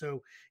 games.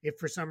 So if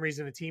for some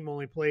reason a team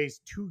only plays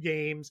 2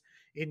 games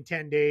in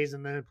 10 days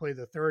and then they play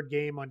the third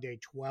game on day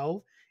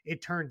 12,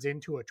 it turns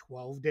into a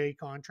 12-day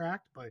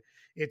contract, but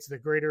it's the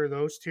greater of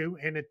those two.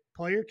 And a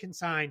player can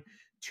sign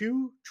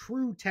 2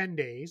 true 10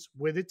 days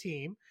with a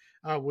team,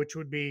 which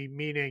would be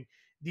meaning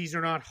these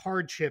are not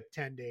hardship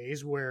 10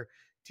 days where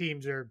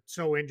teams are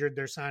so injured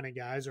they're signing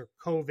guys, or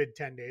COVID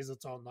 10 days.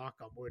 Let's all knock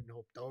on wood and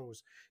hope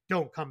those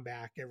don't come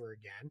back ever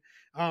again.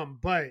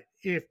 But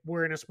if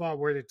we're in a spot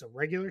where it's a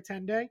regular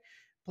 10-day,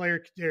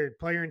 player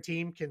and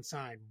team can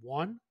sign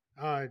one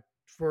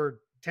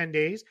for 10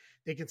 days.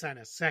 They can sign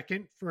a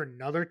second for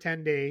another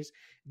 10 days.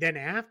 Then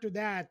after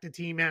that, the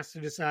team has to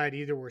decide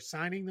either we're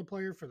signing the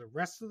player for the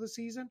rest of the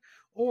season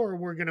or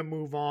we're going to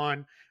move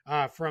on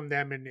from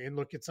them and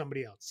look at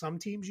somebody else. Some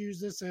teams use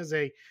this as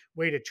a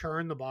way to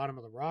churn the bottom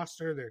of the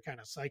roster. They're kind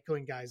of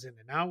cycling guys in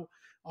and out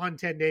on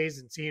 10 days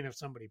and seeing if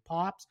somebody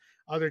pops.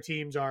 Other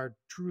teams are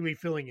truly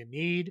filling a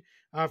need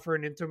for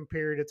an interim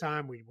period of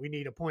time. We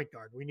need a point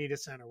guard. We need a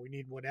center. We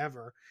need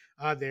whatever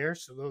there.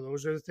 So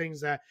those are the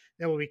things that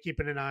we'll be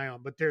keeping an eye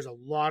on. But there's a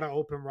lot of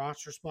open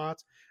roster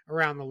spots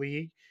around the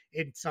league.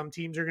 And some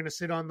teams are going to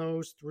sit on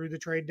those through the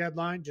trade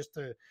deadline just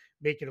to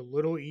make it a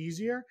little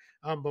easier.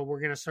 But we're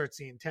going to start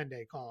seeing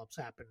 10-day call-ups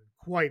happen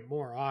quite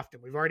more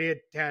often. We've already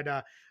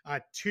had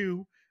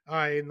 2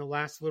 in the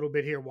last little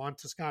bit here. Juan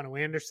Toscano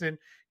Anderson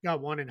got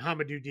one, and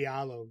Hamidou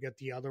Diallo got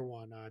the other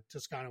one.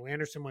 Toscano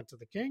Anderson went to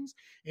the Kings,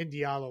 and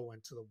Diallo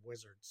went to the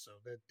Wizards. So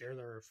they're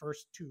their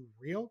first 2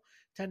 real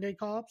 10-day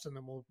call-ups, and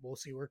then we'll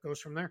see where it goes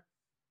from there.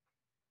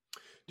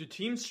 Do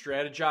teams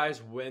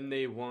strategize when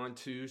they want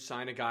to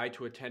sign a guy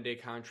to a 10-day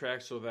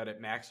contract so that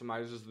it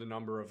maximizes the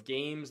number of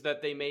games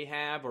that they may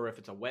have, or if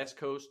it's a West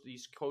Coast,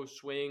 East Coast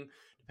swing,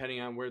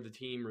 depending on where the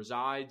team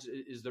resides?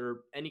 Is there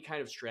any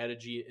kind of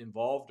strategy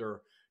involved,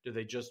 or do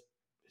they just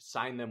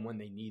sign them when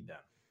they need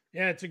them?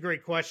 Yeah, it's a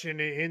great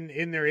question,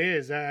 and there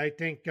is. I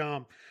think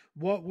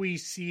what we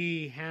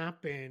see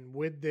happen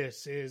with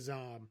this is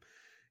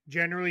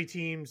generally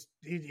teams,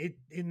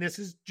 and this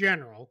is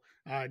general,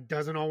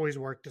 doesn't always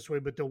work this way,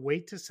 but they'll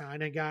wait to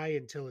sign a guy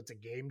until it's a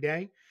game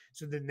day.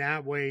 So then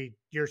that way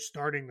you're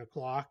starting the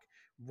clock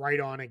right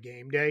on a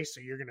game day.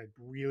 So you're going to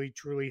really,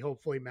 truly,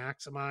 hopefully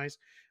maximize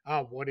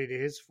what it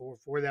is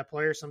for that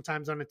player.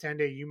 Sometimes on a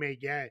 10-day, you may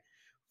get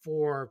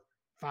 4-5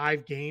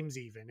 games,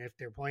 even if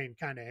they're playing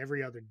kind of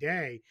every other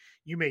day,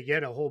 you may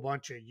get a whole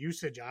bunch of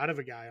usage out of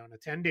a guy on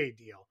a 10-day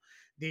deal.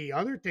 The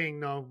other thing,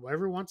 though,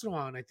 every once in a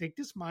while, and I think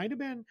this might have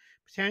been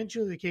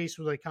potentially the case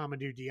with like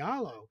Hamidou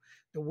Diallo,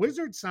 the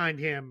Wizards signed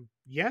him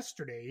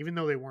yesterday, even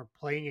though they weren't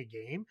playing a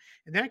game.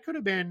 And that could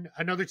have been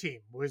another team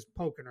was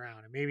poking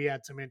around and maybe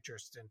had some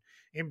interest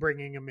in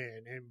bringing him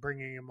in and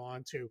bringing him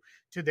on to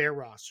their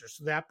roster.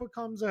 So that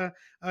becomes a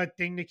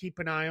thing to keep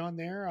an eye on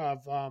there of,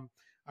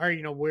 all all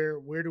right,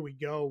 where do we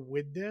go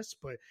with this?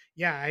 But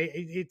yeah,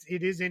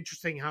 it is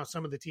interesting how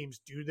some of the teams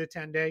do the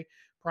 10-day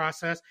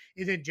process.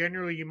 And then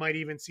generally you might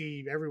even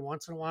see every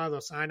once in a while they'll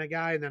sign a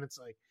guy, and then it's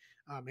like,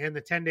 oh man, the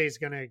 10 days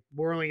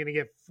we're only gonna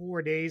get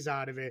 4 days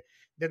out of it.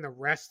 Then the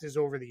rest is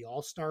over the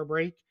All-Star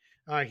break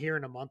here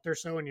in a month or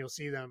so, and you'll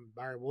see them,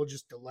 all right, we'll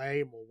just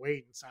delay and we'll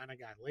wait and sign a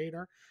guy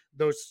later.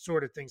 Those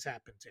sort of things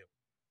happen too.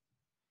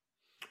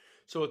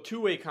 So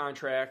two-way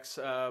contracts,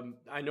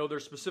 I know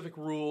there's specific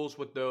rules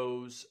with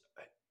those,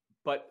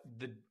 but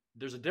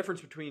there's a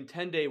difference between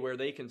 10-day where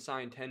they can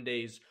sign 10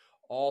 days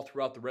all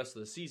throughout the rest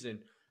of the season.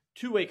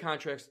 Two-way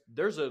contracts,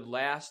 there's a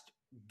last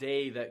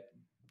day that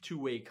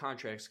two-way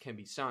contracts can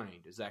be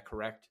signed. Is that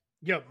correct?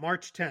 Yeah,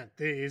 March 10th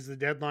is the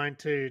deadline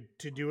to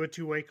do a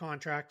two-way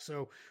contract.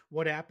 So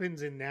what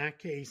happens in that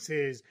case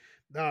is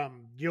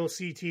you'll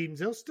see teams,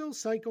 they'll still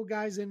cycle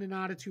guys in and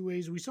out of two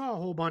ways. We saw a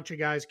whole bunch of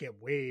guys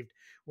get waived.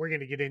 We're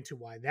going to get into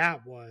why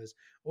that was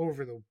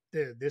over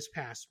this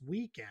past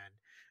weekend.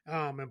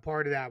 And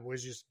part of that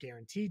was just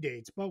guaranteed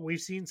dates. But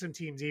we've seen some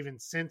teams even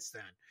since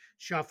then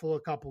shuffle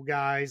a couple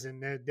guys,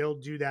 and they'll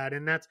do that.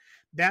 And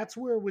that's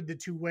where with the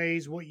two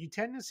ways, what you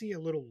tend to see a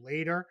little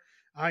later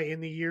in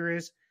the year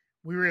is,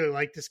 we really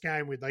like this guy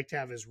and we'd like to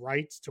have his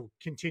rights to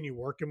continue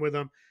working with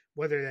him,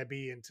 whether that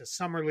be into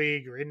summer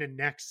league or into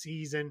next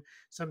season,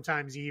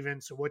 sometimes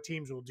even. So what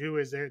teams will do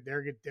is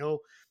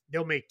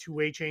they'll make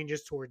two-way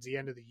changes towards the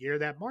end of the year.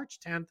 That March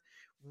 10th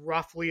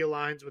roughly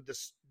aligns with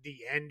the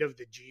end of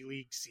the G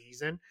League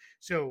season.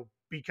 So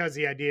because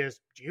the idea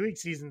is G League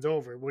season's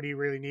over, what do you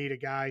really need a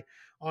guy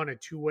on a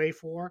two-way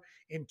for?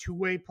 And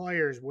two-way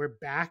players, we're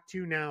back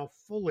to now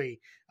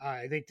fully.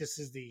 I think this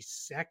is the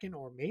second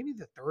or maybe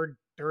the third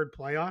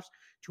playoffs.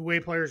 Two-way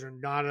players are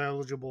not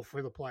eligible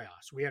for the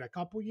playoffs. We had a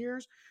couple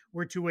years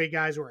where two-way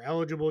guys were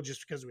eligible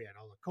just because we had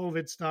all the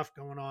COVID stuff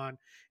going on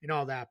and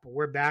all that. But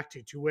we're back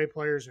to two-way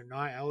players are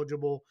not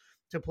eligible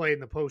to play in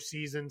the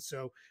postseason.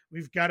 So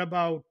we've got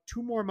about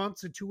 2 more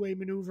months of two-way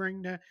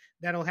maneuvering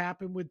that'll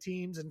happen with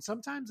teams. And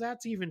sometimes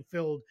that's even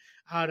filled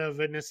out of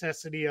a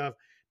necessity of,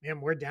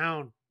 man, we're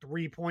down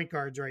 3 point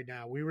guards right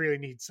now. We really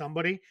need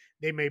somebody.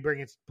 They may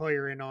bring a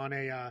player in on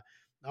a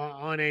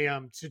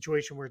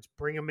situation where it's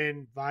bring them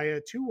in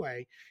via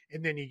two-way,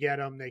 and then you get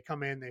them, they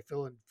come in, they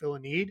fill a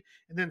need.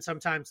 And then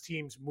sometimes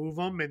teams move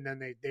them and then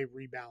they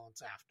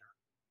rebalance after.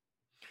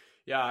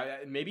 Yeah,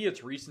 maybe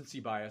it's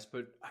recency bias,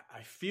 but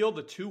I feel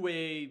the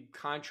two-way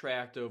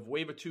contract of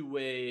waive a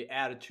two-way,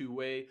 add a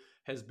two-way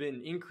has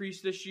been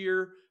increased this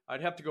year.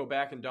 I'd have to go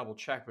back and double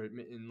check, but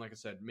and like I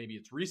said, maybe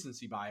it's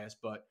recency bias.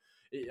 But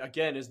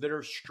again, is there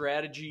a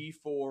strategy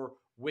for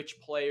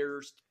which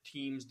players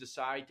teams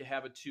decide to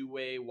have a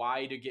two-way,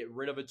 why to get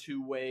rid of a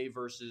two-way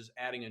versus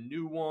adding a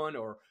new one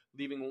or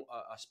leaving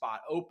a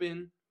spot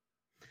open?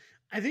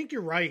 I think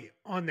you're right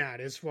on that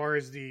as far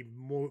as the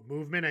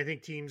movement. I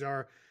think teams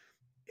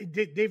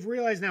they've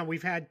realized now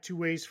we've had two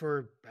ways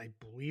for, I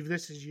believe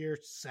this is year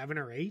 7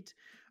 or 8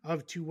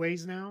 of two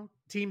ways now.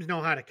 Teams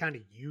know how to kind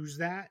of use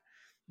that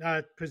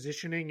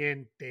positioning,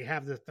 and they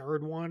have the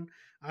third one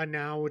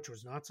now, which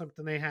was not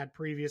something they had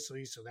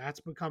previously. So that's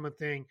become a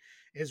thing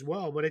as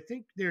well. But I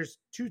think there's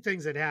 2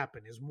 things that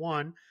happen. Is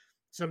one,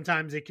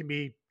 sometimes it can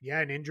be,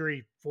 an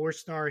injury,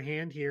 4-star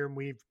hand here, and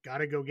we've got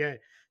to go get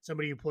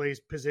somebody who plays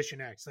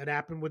position X. That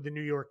happened with the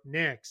New York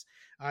Knicks.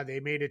 They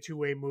made a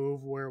two-way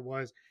move where it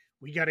was,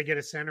 we got to get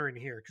a center in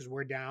here because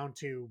we're down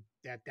to,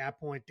 at that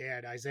point, they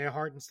had Isaiah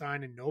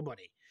Hartenstein and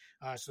nobody.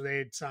 So they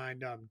had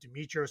signed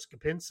Dimitrios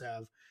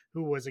Kapintsev,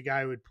 who was a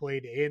guy who had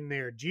played in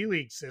their G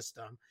League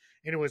system,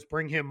 and it was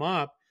bring him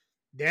up.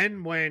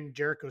 Then when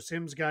Jericho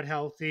Sims got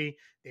healthy,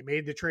 they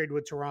made the trade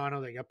with Toronto.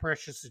 They got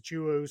Precious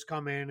Achiuwa, who's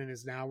come in and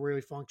is now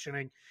really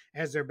functioning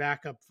as their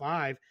backup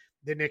 5.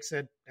 The Knicks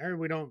said, hey,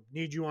 we don't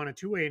need you on a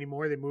two-way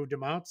anymore. They moved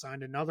him out,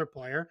 signed another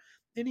player,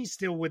 and he's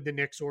still with the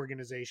Knicks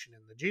organization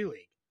in the G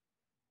League.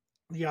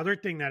 The other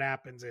thing that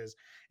happens is,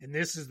 and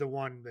this is the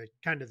one that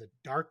kind of the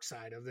dark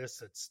side of this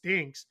that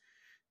stinks,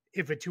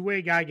 if a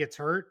two-way guy gets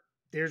hurt,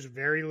 there's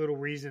very little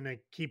reason to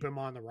keep him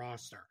on the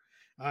roster.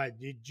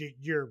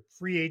 Your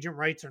free agent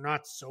rights are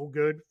not so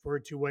good for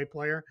a two-way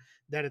player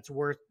that it's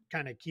worth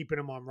kind of keeping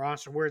him on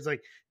roster. Whereas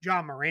like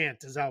John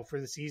Morant is out for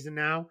the season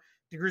now,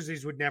 the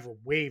Grizzlies would never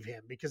waive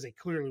him because they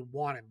clearly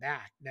want him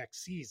back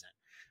next season.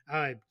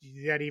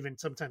 That even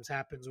sometimes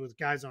happens with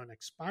guys on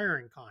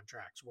expiring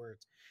contracts where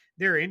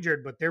they're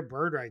injured, but their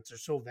bird rights are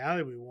so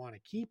valuable, we want to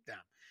keep them.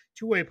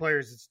 Two-way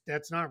players,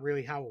 that's not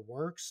really how it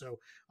works. So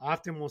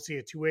often we'll see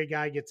a two-way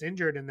guy gets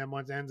injured, and then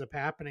what ends up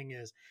happening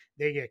is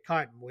they get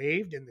cut and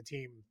waived, and the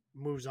team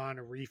moves on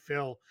to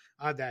refill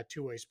that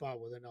two-way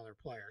spot with another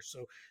player.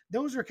 So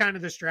those are kind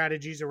of the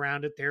strategies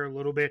around it there a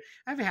little bit.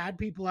 I've had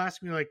people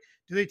ask me, like,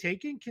 do they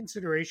take in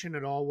consideration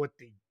at all what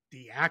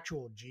the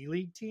actual G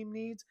League team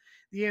needs?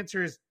 The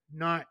answer is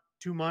not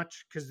too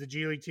much, because the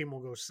G League team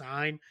will go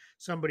sign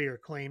somebody or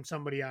claim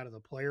somebody out of the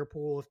player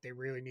pool if they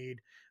really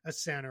need a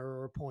center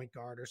or a point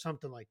guard or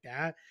something like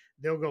that.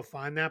 They'll go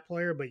find that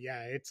player. But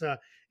yeah,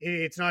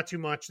 it's not too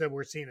much that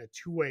we're seeing a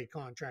two-way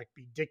contract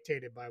be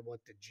dictated by what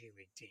the G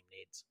League team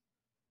needs.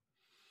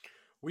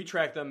 We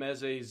track them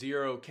as a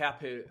zero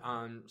cap hit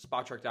on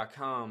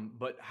SpotTrack.com,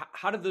 but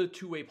how do the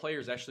two-way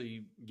players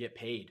actually get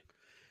paid?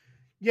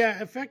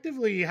 Yeah,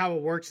 effectively how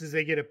it works is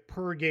they get a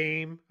per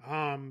game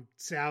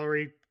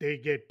salary. They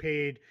get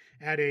paid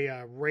at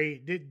a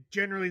rate.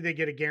 Generally, they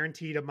get a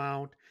guaranteed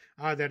amount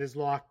that is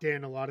locked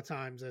in. A lot of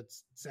times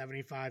that's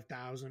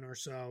 75,000 or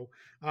so,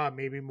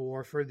 maybe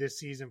more for this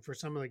season for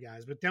some of the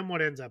guys. But then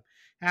what ends up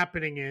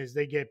happening is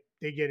they get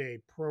a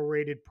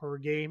prorated per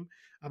game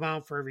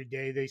amount for every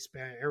day they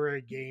spend, every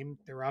game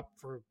they're up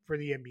for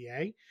the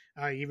NBA.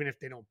 Even if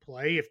they don't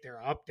play, if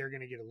they're up, they're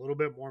going to get a little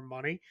bit more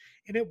money.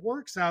 And it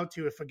works out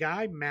to, if a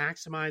guy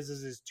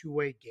maximizes his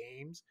two-way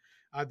games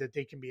that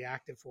they can be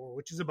active for,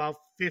 which is about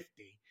 50,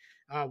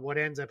 what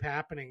ends up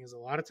happening is a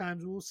lot of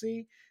times we'll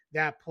see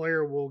that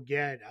player will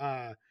get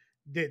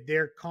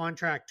their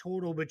contract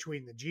total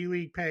between the G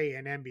League pay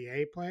and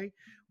NBA play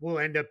will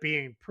end up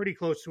being pretty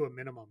close to a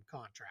minimum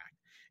contract,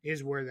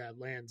 is where that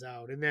lands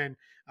out. And then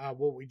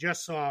what we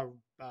just saw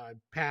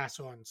pass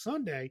on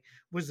Sunday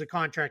was the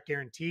contract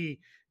guarantee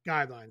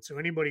guidelines. So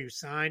anybody who's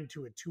signed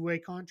to a two-way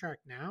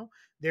contract now,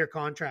 their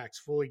contract's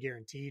fully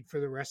guaranteed for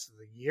the rest of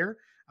the year.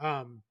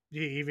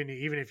 Even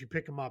if you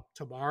pick them up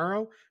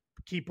tomorrow,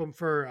 keep them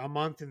for a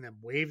month and then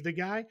waive the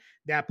guy,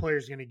 that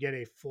player's going to get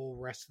a full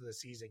rest of the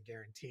season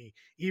guarantee,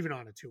 even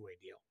on a two-way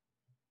deal.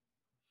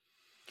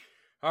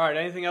 All right.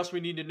 Anything else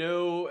we need to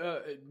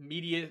know?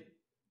 Media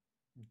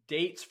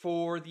dates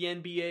for the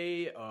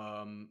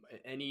NBA?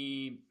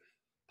 Any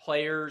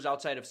players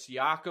outside of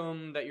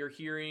Siakam that you're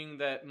hearing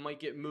that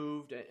might get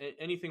moved?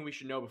 Anything we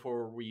should know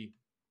before we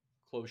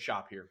close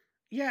shop here?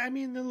 Yeah, I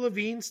mean, the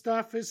Levine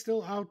stuff is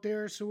still out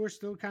there, so we're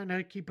still kind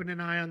of keeping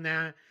an eye on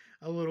that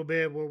a little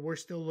bit. We're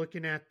still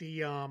looking at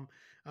the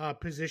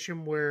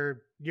position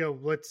where,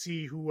 let's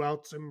see who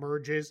else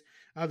emerges.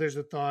 There's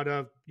a thought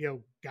of,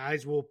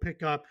 guys will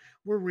pick up.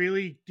 We're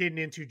really getting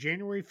into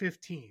January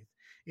 15th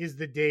is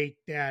the date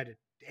that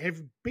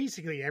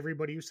basically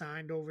everybody who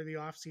signed over the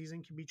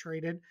offseason can be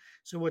traded.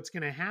 So what's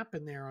going to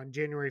happen there on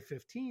January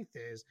 15th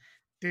is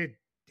that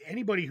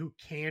anybody who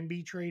can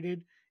be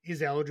traded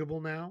is eligible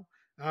now.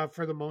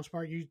 For the most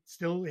part, you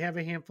still have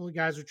a handful of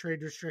guys with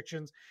trade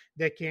restrictions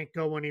that can't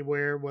go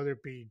anywhere, whether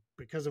it be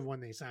because of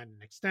when they signed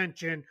an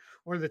extension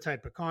or the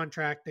type of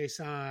contract they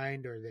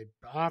signed or the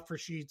offer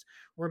sheets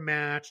were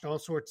matched, all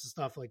sorts of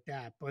stuff like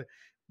that. But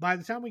by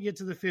the time we get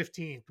to the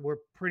 15th, we're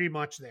pretty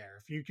much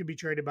there. If you could be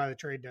traded by the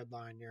trade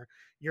deadline,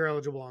 you're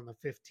eligible on the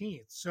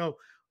 15th. So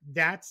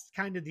that's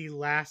kind of the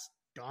last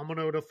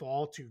domino to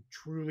fall to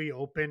truly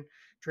open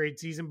trade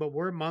season. But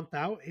we're a month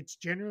out. It's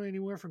generally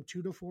anywhere from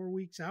 2 to 4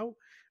 weeks out.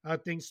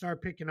 Things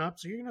start picking up.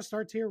 So you're going to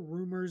start to hear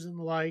rumors and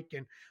the like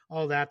and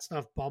all that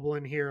stuff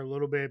bubbling here a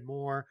little bit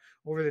more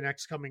over the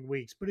next coming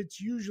weeks. But it's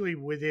usually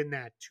within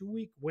that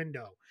 2-week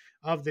window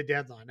of the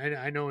deadline.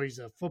 I know he's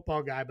a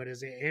football guy, but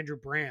as Andrew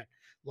Brandt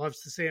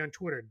loves to say on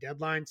Twitter,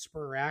 deadline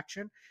spur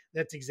action.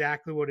 That's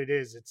exactly what it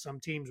is. It's some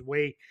teams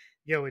wait,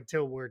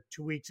 until we're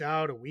 2 weeks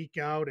out, a week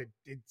out,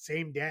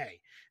 same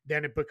day.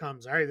 Then it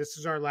becomes, all right, this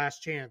is our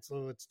last chance. So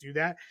let's do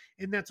that.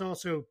 And that's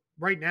also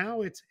right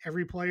now, it's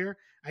every player.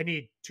 I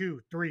need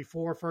 2, 3,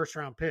 4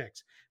 first-round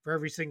picks for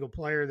every single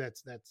player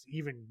that's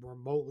even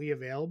remotely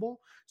available.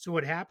 So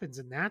what happens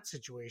in that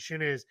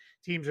situation is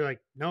teams are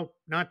like, nope,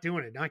 not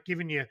doing it, not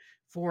giving you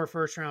 4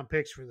 first-round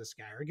picks for this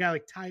guy. Or a guy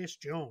like Tyus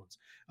Jones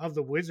of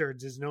the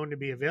Wizards is known to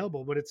be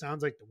available, but it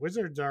sounds like the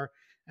Wizards are,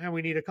 and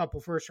we need a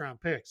couple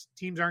first-round picks.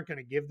 Teams aren't going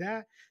to give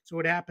that. So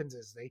what happens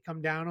is they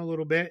come down a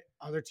little bit,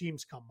 other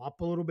teams come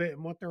up a little bit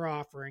in what they're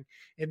offering,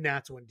 and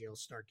that's when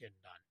deals start getting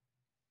done.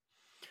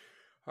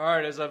 All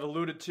right, as I've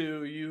alluded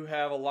to, you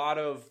have a lot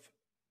of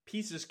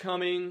pieces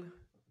coming,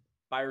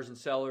 buyers and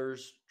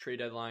sellers, trade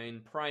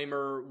deadline,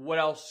 primer. What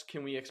else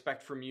can we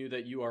expect from you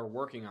that you are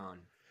working on?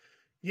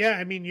 Yeah,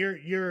 I mean,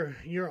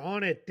 you're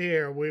on it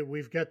there.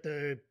 We've got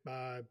the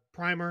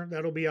primer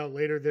that'll be out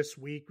later this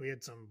week. We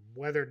had some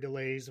weather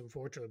delays.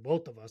 Unfortunately,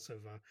 both of us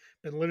have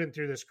been living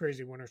through this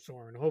crazy winter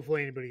storm, and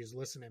hopefully anybody who's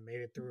listening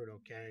made it through it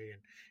okay,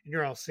 and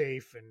you're all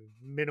safe and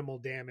minimal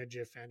damage,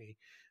 if any,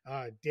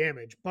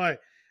 damage. But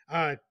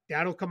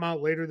that'll come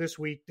out later this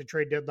week, the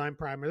trade deadline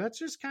primer. That's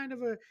just kind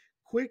of a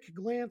quick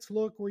glance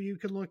look where you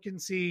can look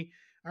and see,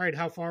 all right,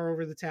 how far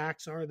over the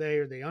tax are they?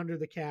 Are they under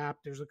the cap?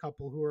 There's a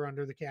couple who are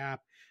under the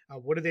cap.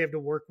 What do they have to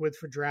work with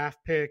for draft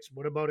picks?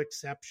 What about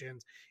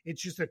exceptions?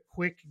 It's just a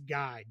quick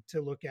guide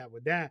to look at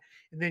with that.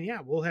 And then,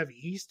 we'll have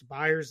East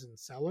buyers and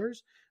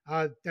sellers.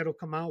 That'll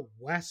come out.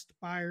 West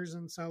buyers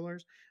and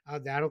sellers.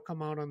 That'll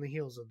come out on the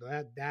heels of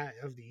that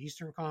of the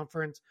Eastern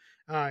Conference.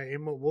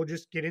 And we'll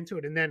just get into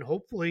it. And then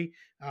hopefully,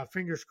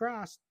 fingers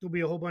crossed, there'll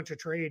be a whole bunch of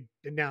trade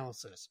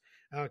analysis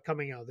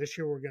coming out. This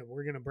year,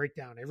 we're gonna break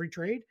down every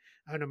trade,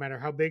 no matter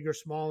how big or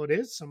small it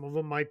is. Some of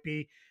them might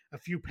be a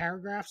few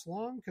paragraphs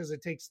long because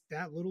it takes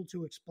that little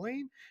to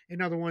explain,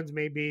 and other ones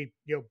may be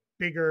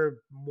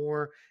bigger,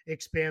 more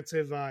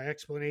expansive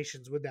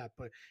explanations with that.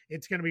 But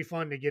it's going to be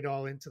fun to get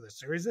all into this.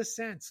 There is a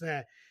sense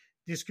that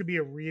this could be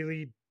a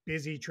really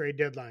busy trade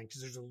deadline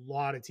because there's a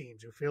lot of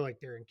teams who feel like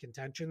they're in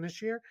contention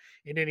this year,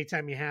 and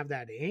anytime you have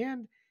that,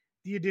 and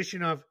the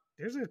addition of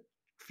there's a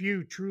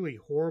few truly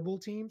horrible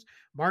teams.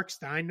 Mark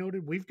Stein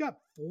noted we've got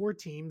 4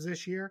 teams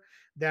this year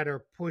that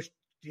are pushed,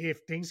 if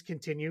things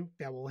continue,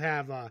 that will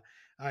have a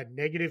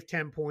negative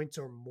 10 points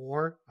or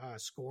more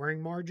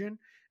scoring margin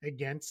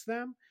against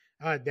them.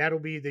 That'll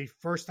be the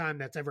first time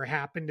that's ever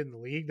happened in the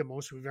league. The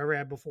most we've ever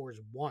had before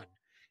is 1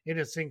 in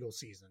a single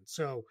season.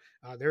 So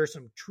there are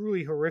some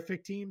truly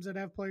horrific teams that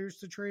have players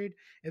to trade,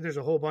 and there's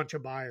a whole bunch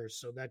of buyers.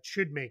 So that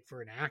should make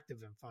for an active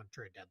and fun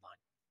trade deadline.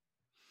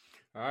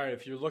 All right.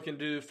 If you're looking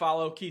to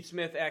follow Keith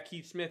Smith at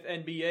Keith Smith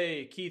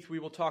NBA, Keith, we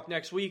will talk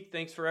next week.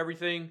 Thanks for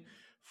everything.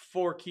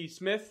 For Keith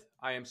Smith,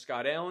 I am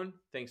Scott Allen.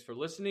 Thanks for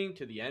listening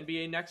to the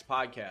NBA Next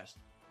podcast.